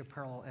any data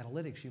parallel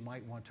analytics you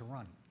might want to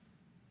run.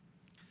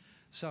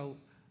 So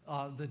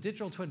the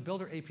Digital Twin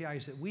Builder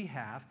APIs that we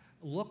have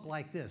look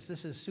like this.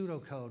 This is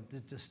pseudocode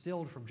that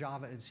distilled from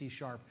Java and C#.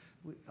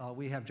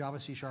 We have Java,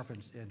 C#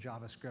 and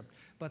JavaScript.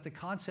 But the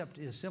concept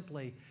is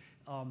simply,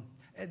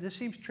 this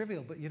seems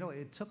trivial, but you know,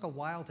 it took a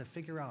while to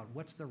figure out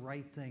what's the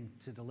right thing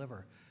to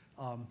deliver.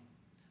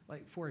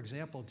 Like, for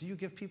example, do you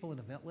give people an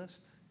event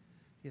list,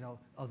 you know,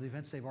 of the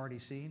events they've already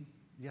seen?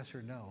 Yes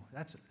or no?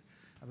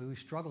 I mean, we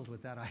struggled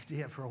with that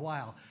idea for a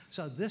while.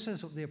 So this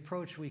is the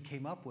approach we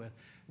came up with,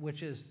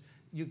 which is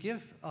you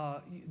give,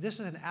 this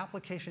is an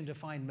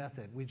application-defined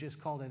method. We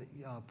just called it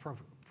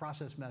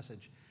process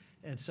message.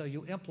 And so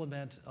you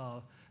implement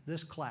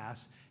this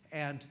class,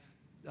 and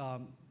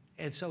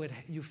so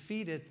you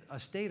feed it a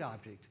state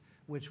object,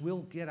 which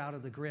will get out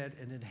of the grid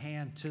and then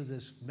hand to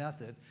this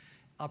method.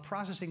 A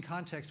processing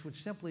context,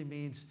 which simply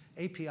means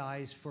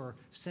APIs for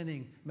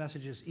sending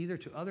messages either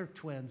to other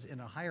twins in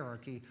a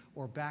hierarchy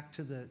or back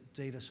to the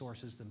data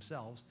sources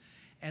themselves.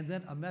 And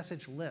then a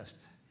message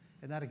list.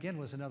 And that, again,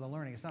 was another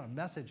learning. It's not a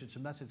message, it's a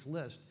message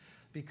list,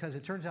 because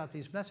it turns out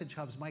these message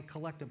hubs might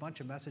collect a bunch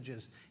of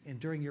messages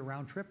during your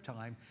round trip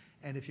time.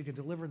 And if you can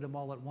deliver them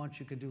all at once,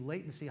 you can do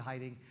latency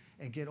hiding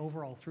and get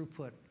overall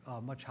throughput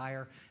much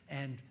higher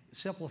and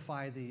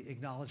simplify the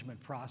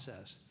acknowledgement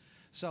process.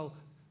 So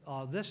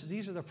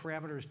these are the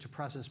parameters to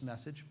process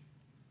message.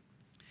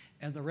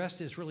 And the rest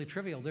is really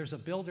trivial. There's a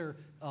builder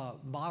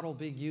model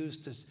being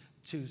used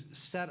to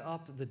set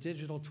up the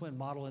digital twin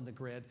model in the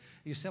grid.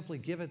 You simply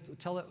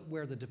tell it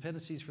where the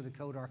dependencies for the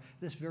code are.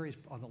 This varies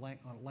on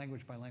a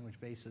language by language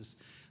basis.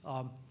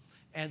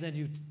 And then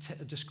you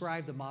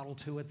describe the model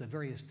to it, the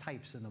various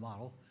types in the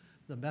model,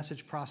 the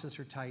message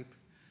processor type,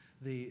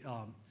 the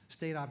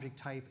state object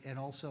type, and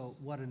also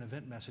what an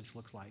event message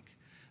looks like.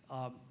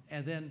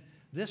 And then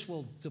this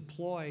will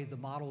deploy the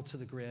model to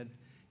the grid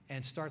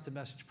and start the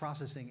message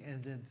processing.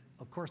 And then,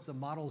 of course, the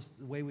models,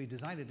 the way we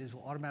designed it is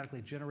will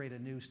automatically generate a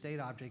new state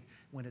object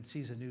when it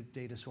sees a new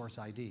data source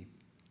ID.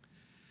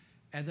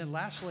 And then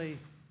lastly,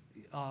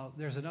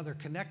 there's another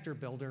connector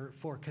builder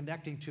for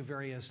connecting to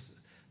various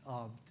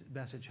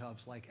message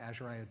hubs like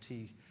Azure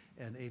IoT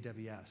and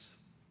AWS.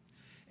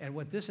 And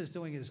what this is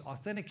doing is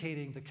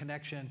authenticating the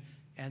connection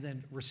and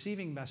then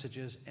receiving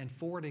messages and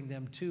forwarding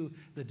them to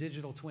the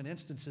digital twin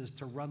instances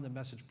to run the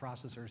message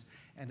processors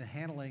and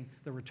handling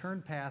the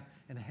return path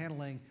and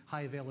handling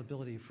high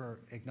availability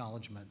for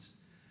acknowledgements.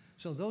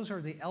 So those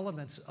are the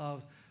elements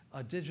of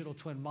a digital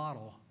twin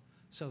model.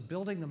 So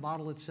building the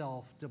model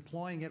itself,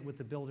 deploying it with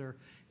the builder,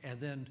 and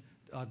then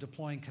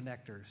deploying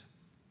connectors.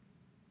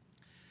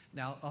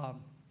 Now,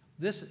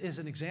 this is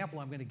an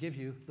example I'm going to give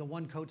you, the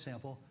one code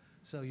sample,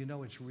 so you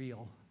know it's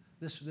real.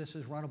 This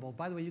is runnable.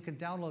 By the way, you can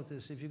download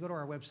this. If you go to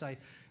our website,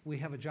 we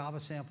have a Java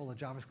sample, a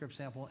JavaScript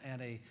sample,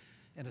 and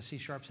a C#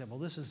 sample.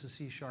 This is the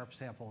C#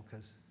 sample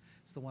because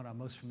it's the one I'm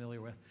most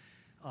familiar with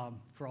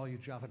for all you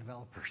Java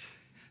developers.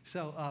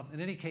 So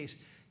in any case,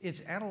 it's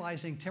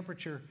analyzing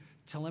temperature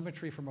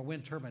telemetry from a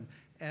wind turbine.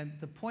 And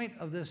the point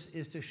of this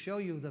is to show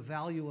you the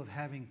value of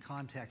having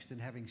context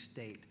and having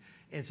state.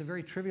 It's a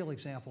very trivial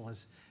example,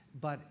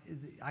 but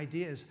the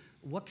idea is,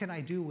 what can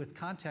I do with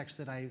context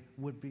that it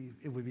would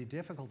be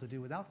difficult to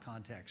do without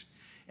context?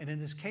 And in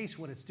this case,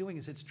 what it's doing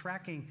is it's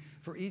tracking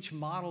for each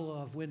model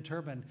of wind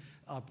turbine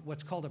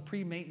what's called a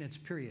pre-maintenance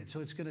period.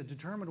 So it's going to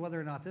determine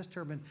whether or not this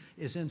turbine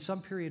is in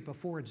some period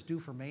before it's due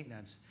for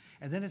maintenance.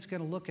 And then it's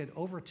going to look at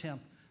overtemp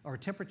or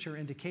temperature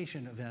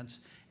indication events.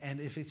 And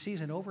if it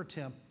sees an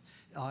overtemp,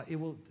 it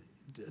will,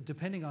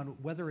 depending on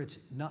whether it's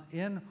not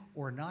in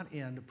or not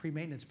in the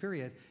pre-maintenance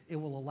period, it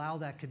will allow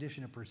that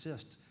condition to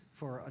persist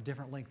for a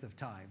different length of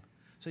time.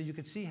 So you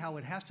can see how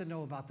it has to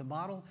know about the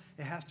model,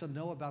 it has to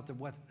know about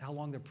how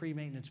long the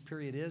pre-maintenance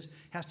period is,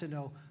 has to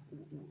know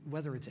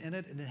whether it's in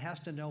it, and it has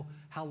to know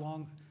how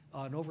long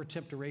an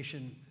overtemp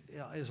duration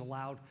is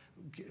allowed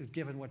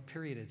given what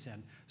period it's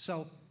in.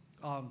 So,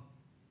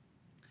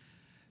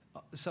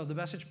 so the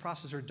message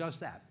processor does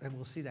that, and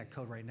we'll see that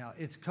code right now.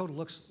 Its code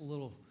looks a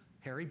little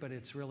hairy, but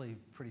it's really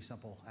pretty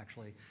simple,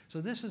 actually. So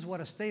this is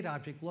what a state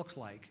object looks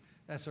like.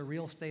 That's a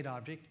real state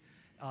object.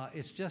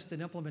 It's just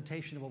an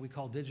implementation of what we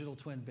call digital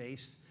twin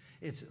base.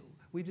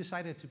 We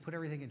decided to put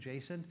everything in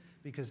JSON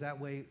because that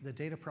way the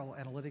data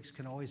analytics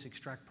can always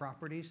extract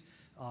properties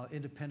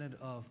independent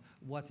of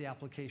what the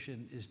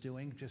application is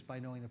doing just by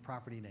knowing the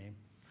property name.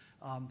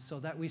 So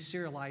that we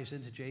serialize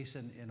into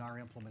JSON in our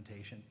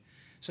implementation.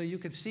 So you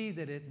can see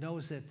that it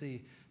knows that the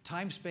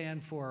time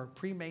span for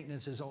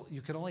pre-maintenance is,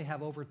 you can only have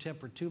overtemp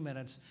for 2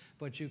 minutes,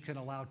 but you can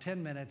allow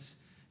 10 minutes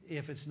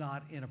if it's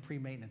not in a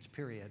pre-maintenance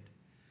period.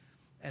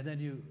 And then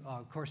you,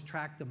 of course,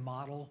 track the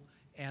model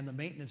and the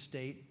maintenance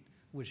date,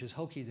 which is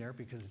hokey there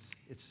because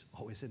it's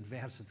always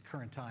advanced at the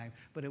current time,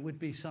 but it would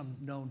be some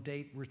known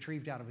date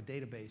retrieved out of a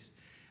database.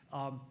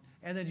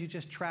 And then you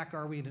just track,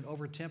 are we in an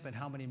overtemp and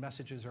how many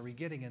messages are we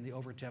getting in the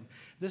overtemp?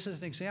 This is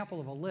an example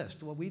of a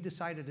list. What we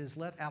decided is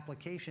let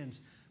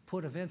applications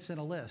put events in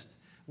a list.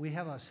 We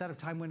have a set of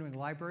time windowing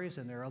libraries,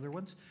 and there are other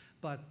ones,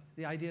 but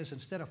the idea is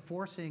instead of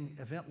forcing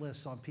event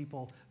lists on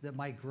people that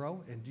might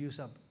grow and use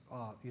up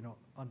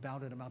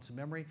unbounded amounts of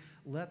memory,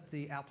 let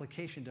the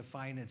application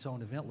define its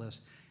own event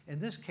list. In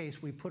this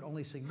case, we put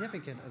only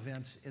significant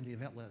events in the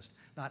event list,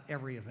 not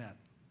every event.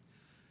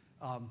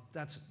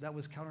 That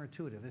was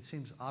counterintuitive. It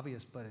seems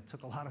obvious, but it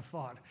took a lot of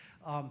thought.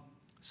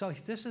 So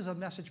this is a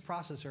message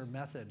processor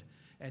method,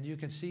 and you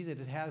can see that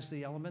it has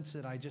the elements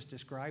that I just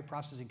described: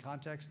 processing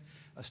context,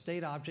 a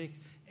state object,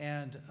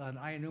 and an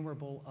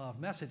IEnumerable of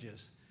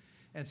messages.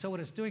 And so what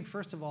it's doing,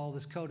 first of all,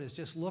 this code is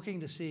just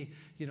looking to see,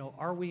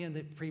 are we in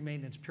the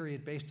pre-maintenance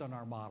period based on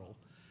our model?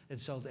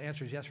 And so the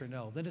answer is yes or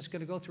no. Then it's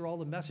going to go through all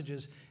the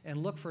messages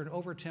and look for an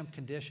overtemp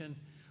condition,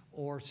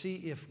 or see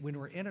if when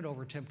we're in an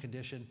overtemp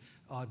condition,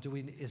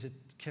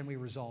 can we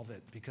resolve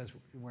it? Because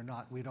we're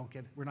not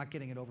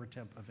getting an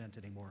overtemp event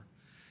anymore.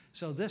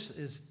 So this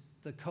is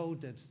the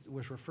code that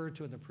was referred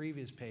to in the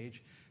previous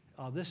page.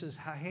 This is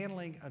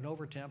handling an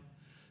overtemp.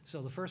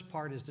 So the first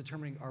part is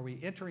determining, are we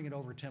entering an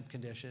overtemp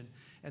condition?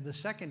 And the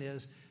second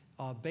is,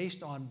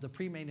 based on the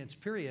pre-maintenance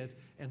period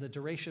and the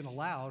duration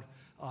allowed,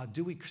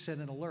 do we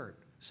send an alert?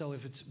 So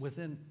if it's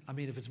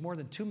if it's more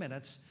than 2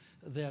 minutes,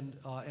 then,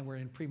 and we're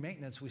in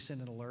pre-maintenance, we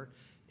send an alert.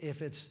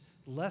 If it's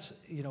less,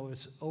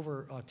 it's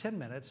over 10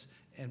 minutes,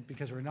 and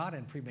because we're not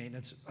in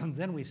pre-maintenance,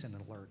 then we send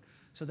an alert.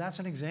 So that's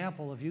an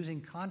example of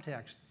using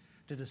context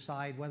to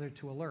decide whether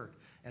to alert.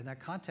 And that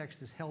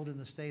context is held in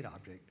the state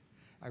object.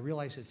 I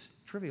realize it's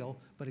trivial,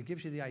 but it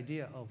gives you the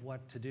idea of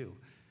what to do.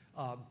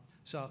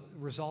 So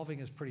resolving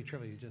is pretty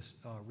trivial. You just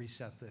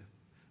reset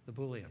the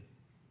Boolean.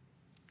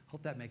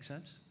 Hope that makes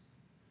sense.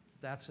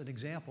 That's an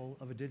example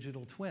of a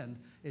digital twin.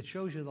 It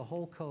shows you the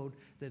whole code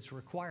that's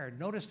required.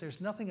 Notice there's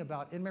nothing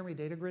about in-memory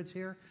data grids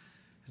here.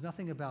 There's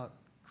nothing about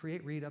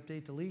create, read,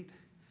 update, delete.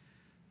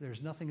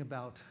 There's nothing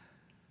about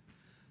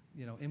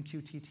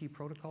MQTT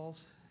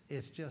protocols.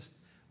 It's just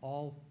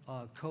all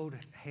code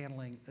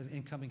handling of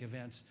incoming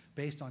events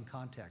based on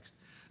context.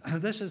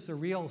 This is the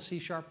real C#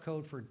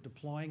 code for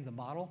deploying the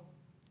model,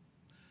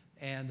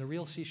 and the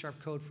real C#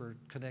 code for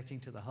connecting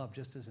to the hub,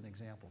 just as an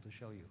example to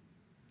show you.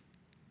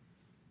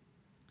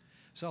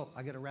 So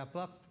I got to wrap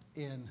up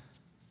in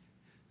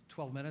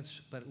 12 minutes,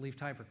 but leave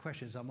time for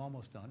questions. I'm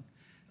almost done.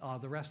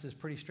 The rest is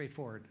pretty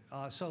straightforward.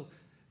 So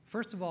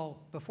first of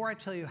all, before I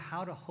tell you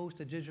how to host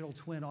a digital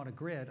twin on a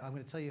grid, I'm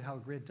going to tell you how a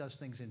grid does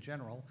things in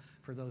general,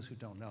 for those who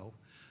don't know.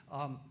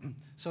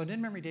 So an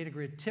in-memory data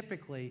grid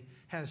typically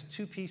has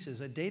two pieces: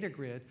 a data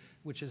grid,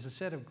 which is a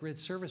set of grid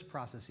service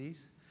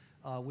processes,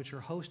 which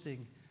are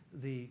hosting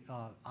the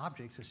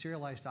objects, the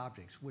serialized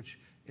objects, which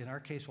in our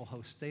case will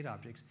host state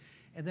objects.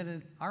 And then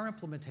in our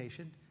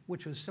implementation,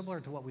 which was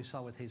similar to what we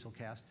saw with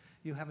Hazelcast,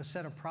 you have a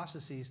set of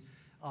processes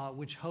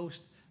which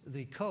host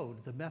the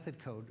code, the method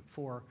code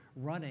for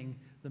running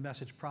the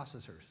message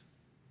processors.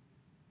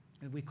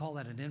 And we call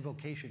that an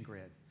invocation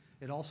grid.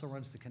 It also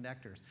runs the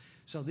connectors.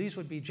 So these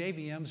would be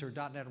JVMs or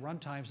 .NET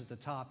runtimes at the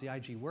top, the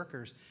IG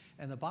workers,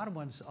 and the bottom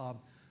ones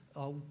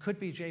Could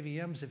be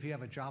JVMs if you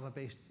have a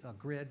Java-based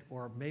grid,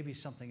 or maybe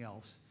something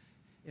else.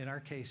 In our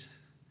case,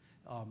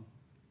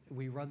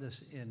 we run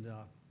this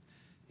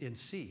in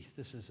C.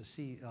 This is a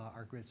C,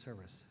 our grid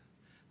service.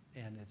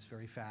 And it's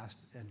very fast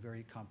and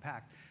very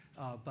compact,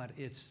 but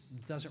it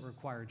doesn't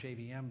require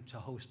JVM to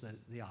host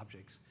the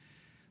objects.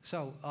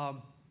 So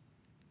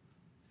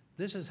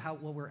this is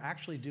what we're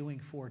actually doing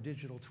for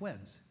digital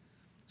twins.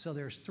 So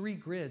there's 3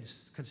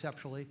 grids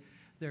conceptually.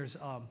 There's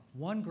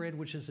one grid,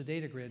 which is the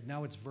data grid.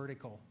 Now it's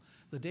vertical.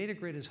 The data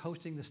grid is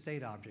hosting the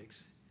state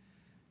objects.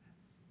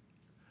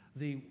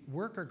 The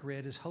worker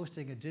grid is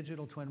hosting a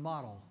digital twin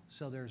model.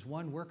 So there's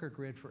one worker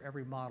grid for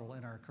every model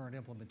in our current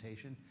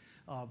implementation,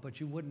 but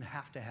you wouldn't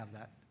have to have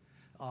that.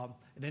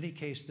 In any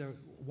case, the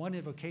one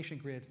invocation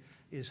grid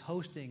is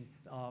hosting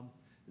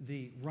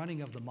the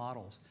running of the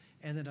models.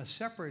 And then a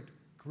separate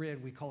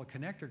grid, we call a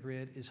connector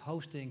grid, is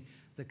hosting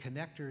the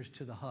connectors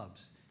to the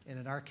hubs. And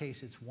in our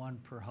case, it's 1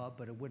 per hub,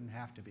 but it wouldn't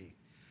have to be.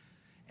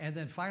 And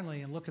then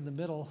finally, and look in the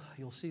middle,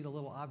 you'll see the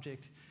little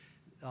object.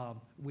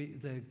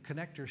 The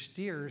connector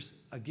steers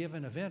a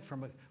given event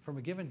from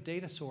a given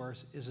data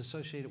source is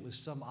associated with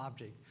some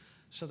object.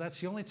 So that's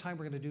the only time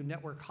we're going to do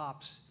network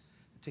hops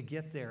to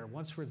get there.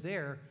 Once we're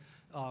there,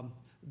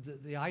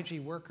 the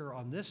IG worker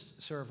on this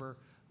server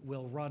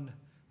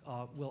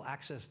will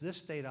access this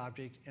state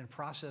object and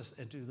process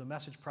and do the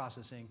message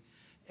processing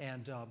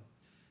and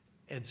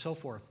so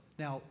forth.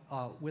 Now,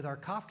 with our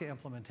Kafka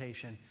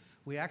implementation,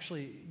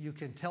 you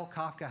can tell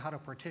Kafka how to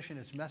partition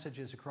its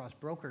messages across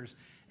brokers,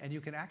 and you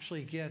can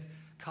actually get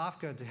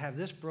Kafka to have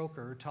this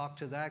broker talk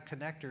to that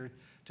connector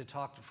to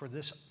talk for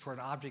an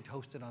object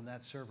hosted on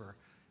that server.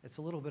 It's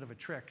a little bit of a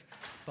trick,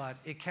 but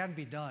it can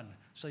be done,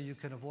 so you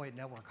can avoid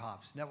network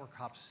hops. Network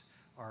hops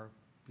are,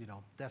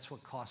 that's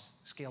what costs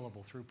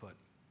scalable throughput.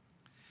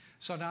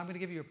 So now I'm going to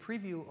give you a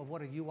preview of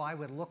what a UI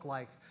would look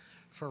like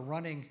for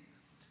running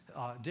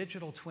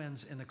digital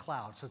twins in the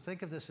cloud. So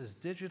think of this as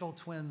digital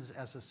twins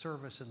as a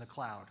service in the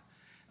cloud.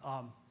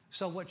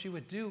 So what you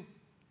would do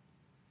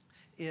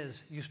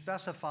is you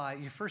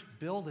first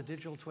build a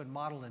digital twin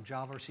model in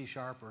Java or C#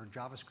 or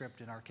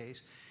JavaScript in our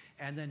case,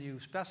 and then you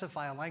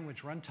specify a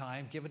language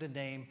runtime, give it a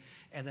name,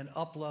 and then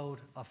upload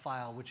a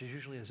file, which is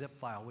usually a zip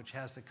file, which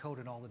has the code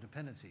and all the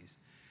dependencies.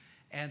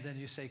 And then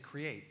you say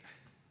create.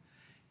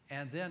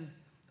 And then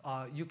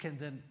you can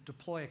then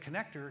deploy a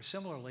connector.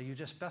 Similarly, you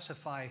just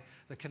specify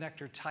the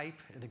connector type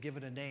and to give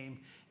it a name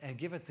and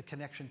give it the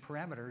connection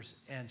parameters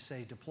and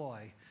say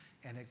deploy,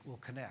 and it will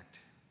connect.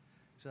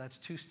 So that's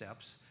 2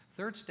 steps.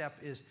 Third step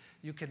is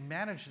you can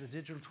manage the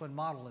digital twin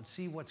model and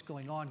see what's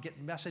going on, get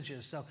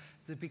messages. So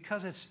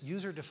because it's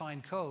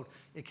user-defined code,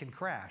 it can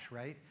crash,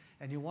 right?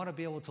 And you want to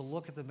be able to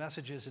look at the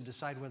messages and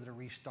decide whether to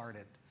restart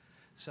it.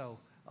 So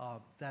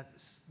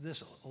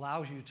this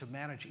allows you to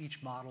manage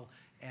each model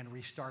and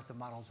restart the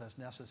models as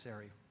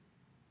necessary.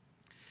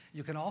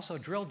 You can also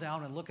drill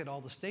down and look at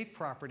all the state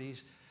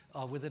properties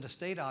within a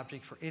state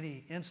object for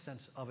any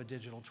instance of a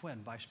digital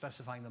twin by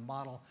specifying the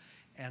model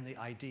and the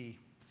ID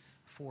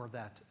for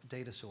that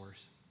data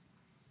source.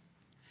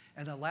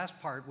 And the last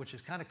part, which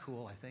is kind of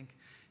cool, I think,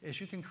 is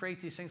you can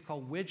create these things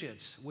called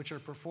widgets, which are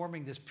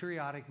performing this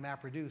periodic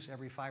map reduce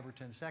every 5 or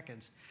 10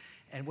 seconds.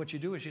 And what you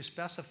do is you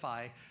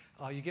specify,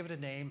 you give it a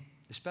name,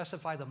 you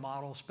specify the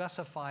model,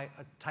 specify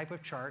a type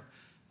of chart,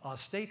 a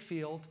state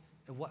field,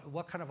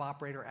 what kind of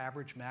operator,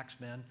 average, max,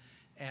 min,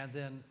 and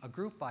then a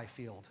group by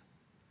field.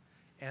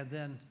 And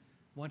then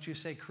once you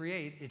say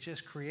create, it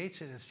just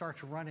creates it and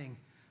starts running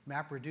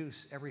map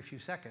reduce every few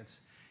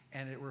seconds.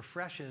 And it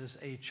refreshes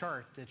a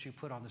chart that you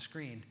put on the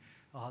screen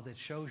that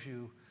shows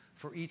you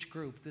for each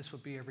group, this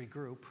would be every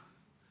group,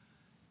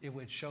 it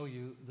would show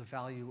you the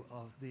value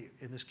of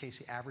in this case,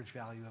 the average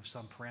value of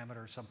some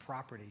parameter, some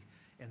property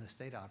in the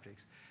state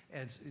objects.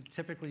 And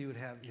typically you would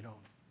have,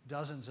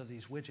 dozens of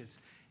these widgets,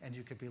 and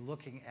you could be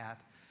looking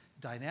at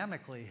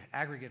dynamically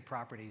aggregate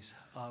properties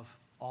of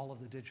all of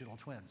the digital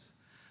twins.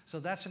 So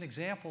that's an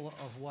example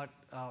of what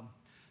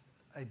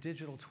a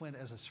digital twin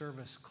as a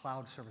service,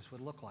 cloud service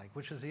would look like,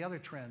 which is the other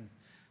trend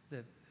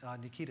that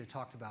Nikita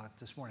talked about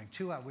this morning.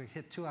 We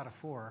hit 2 out of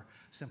 4,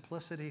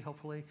 simplicity,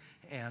 hopefully,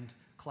 and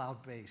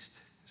cloud-based.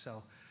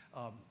 So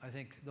I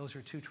think those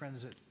are 2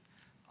 trends that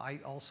I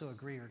also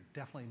agree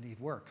definitely need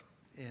work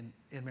in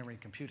in-memory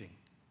computing.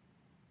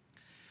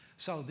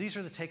 So these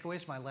are the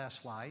takeaways, my last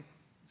slide.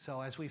 So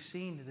as we've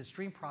seen, the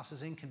stream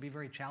processing can be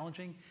very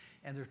challenging,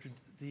 and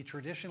the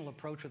traditional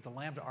approach with the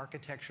Lambda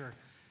architecture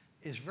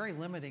is very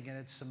limiting in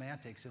its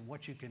semantics and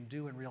what you can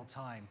do in real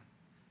time.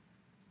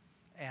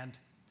 And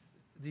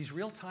these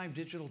real-time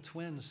digital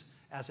twins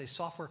as a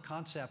software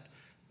concept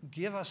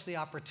give us the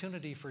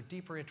opportunity for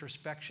deeper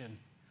introspection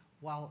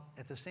while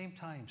at the same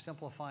time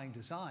simplifying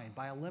design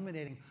by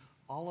eliminating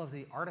all of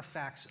the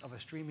artifacts of a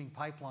streaming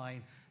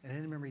pipeline, an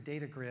in-memory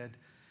data grid,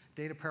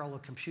 data parallel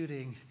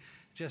computing,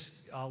 just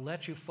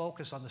let you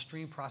focus on the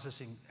stream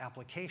processing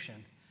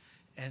application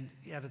and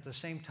yet at the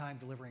same time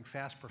delivering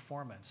fast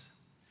performance.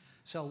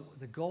 So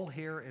the goal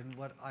here, and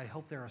what I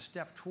hope they're a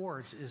step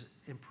towards, is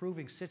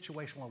improving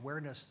situational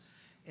awareness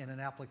in an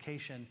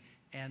application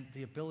and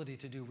the ability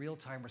to do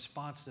real-time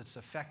response that's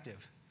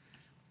effective.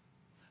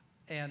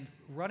 And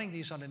running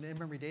these on an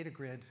in-memory data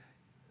grid,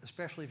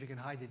 especially if you can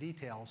hide the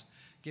details,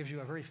 gives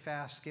you a very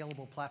fast,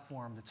 scalable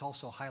platform that's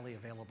also highly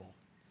available.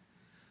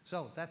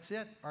 So that's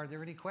it. Are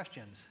there any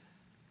questions?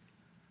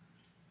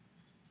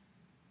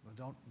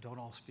 Well, don't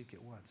all speak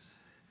at once.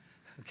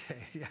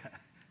 Okay, yeah.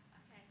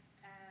 Okay,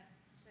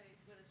 so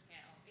with a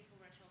scale, if we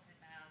were talking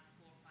about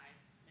 4 or 5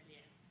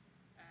 million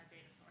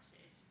data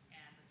sources,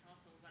 and the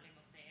total volume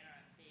of data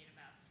being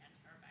about 10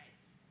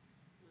 terabytes,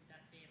 would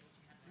that be able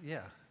to handle?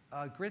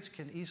 Yeah, grids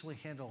can easily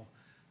handle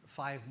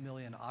 5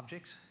 million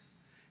objects,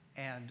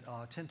 and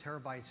 10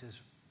 terabytes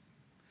is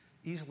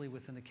easily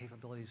within the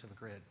capabilities of a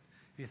grid.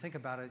 If you think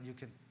about it, you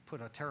can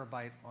put a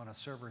terabyte on a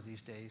server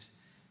these days,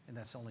 and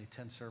that's only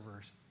 10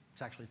 servers.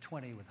 It's actually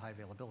 20 with high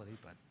availability,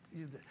 but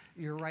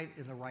you're right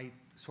in the right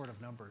sort of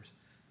numbers.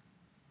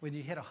 When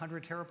you hit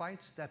 100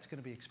 terabytes, that's going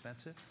to be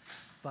expensive,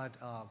 but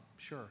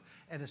sure.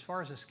 And as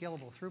far as a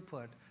scalable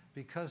throughput,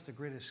 because the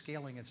grid is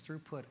scaling its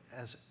throughput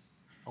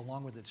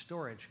along with its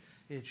storage,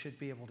 it should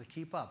be able to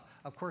keep up.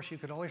 Of course, you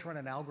could always run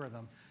an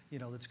algorithm,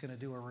 that's going to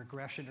do a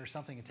regression or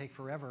something and take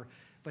forever,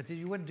 but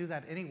you wouldn't do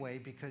that anyway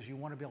because you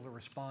want to be able to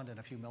respond in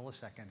a few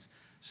milliseconds.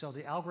 So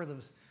the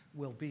algorithms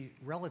will be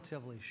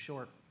relatively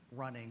short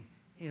running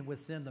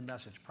within the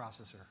message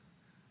processor.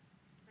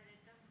 But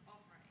it doesn't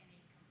offer any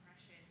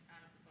compression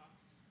out of the box.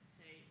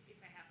 So if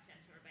I have 10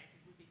 terabytes,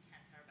 it would be 10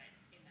 terabytes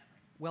in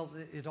memory. Well,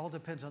 it all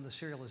depends on the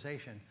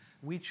serialization.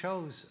 We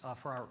chose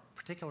for our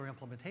particular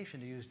implementation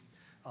to use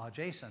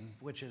JSON,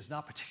 which is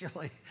not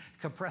particularly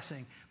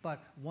compressing,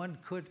 but one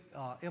could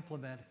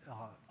implement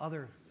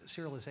other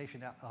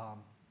serialization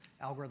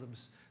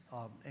algorithms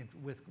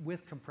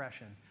with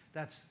compression.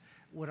 That's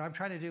what I'm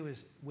trying to do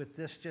is with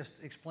this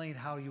just explain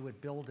how you would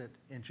build it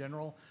in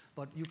general,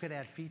 but you could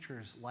add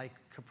features like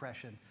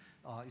compression,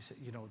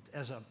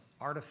 as an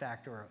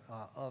artifact or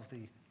of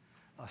the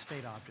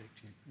state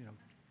object,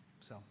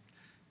 so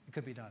it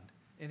could be done.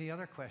 Any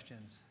other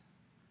questions?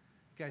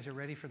 You guys are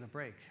ready for the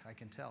break, I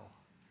can tell.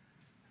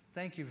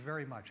 Thank you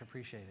very much,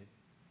 appreciate it.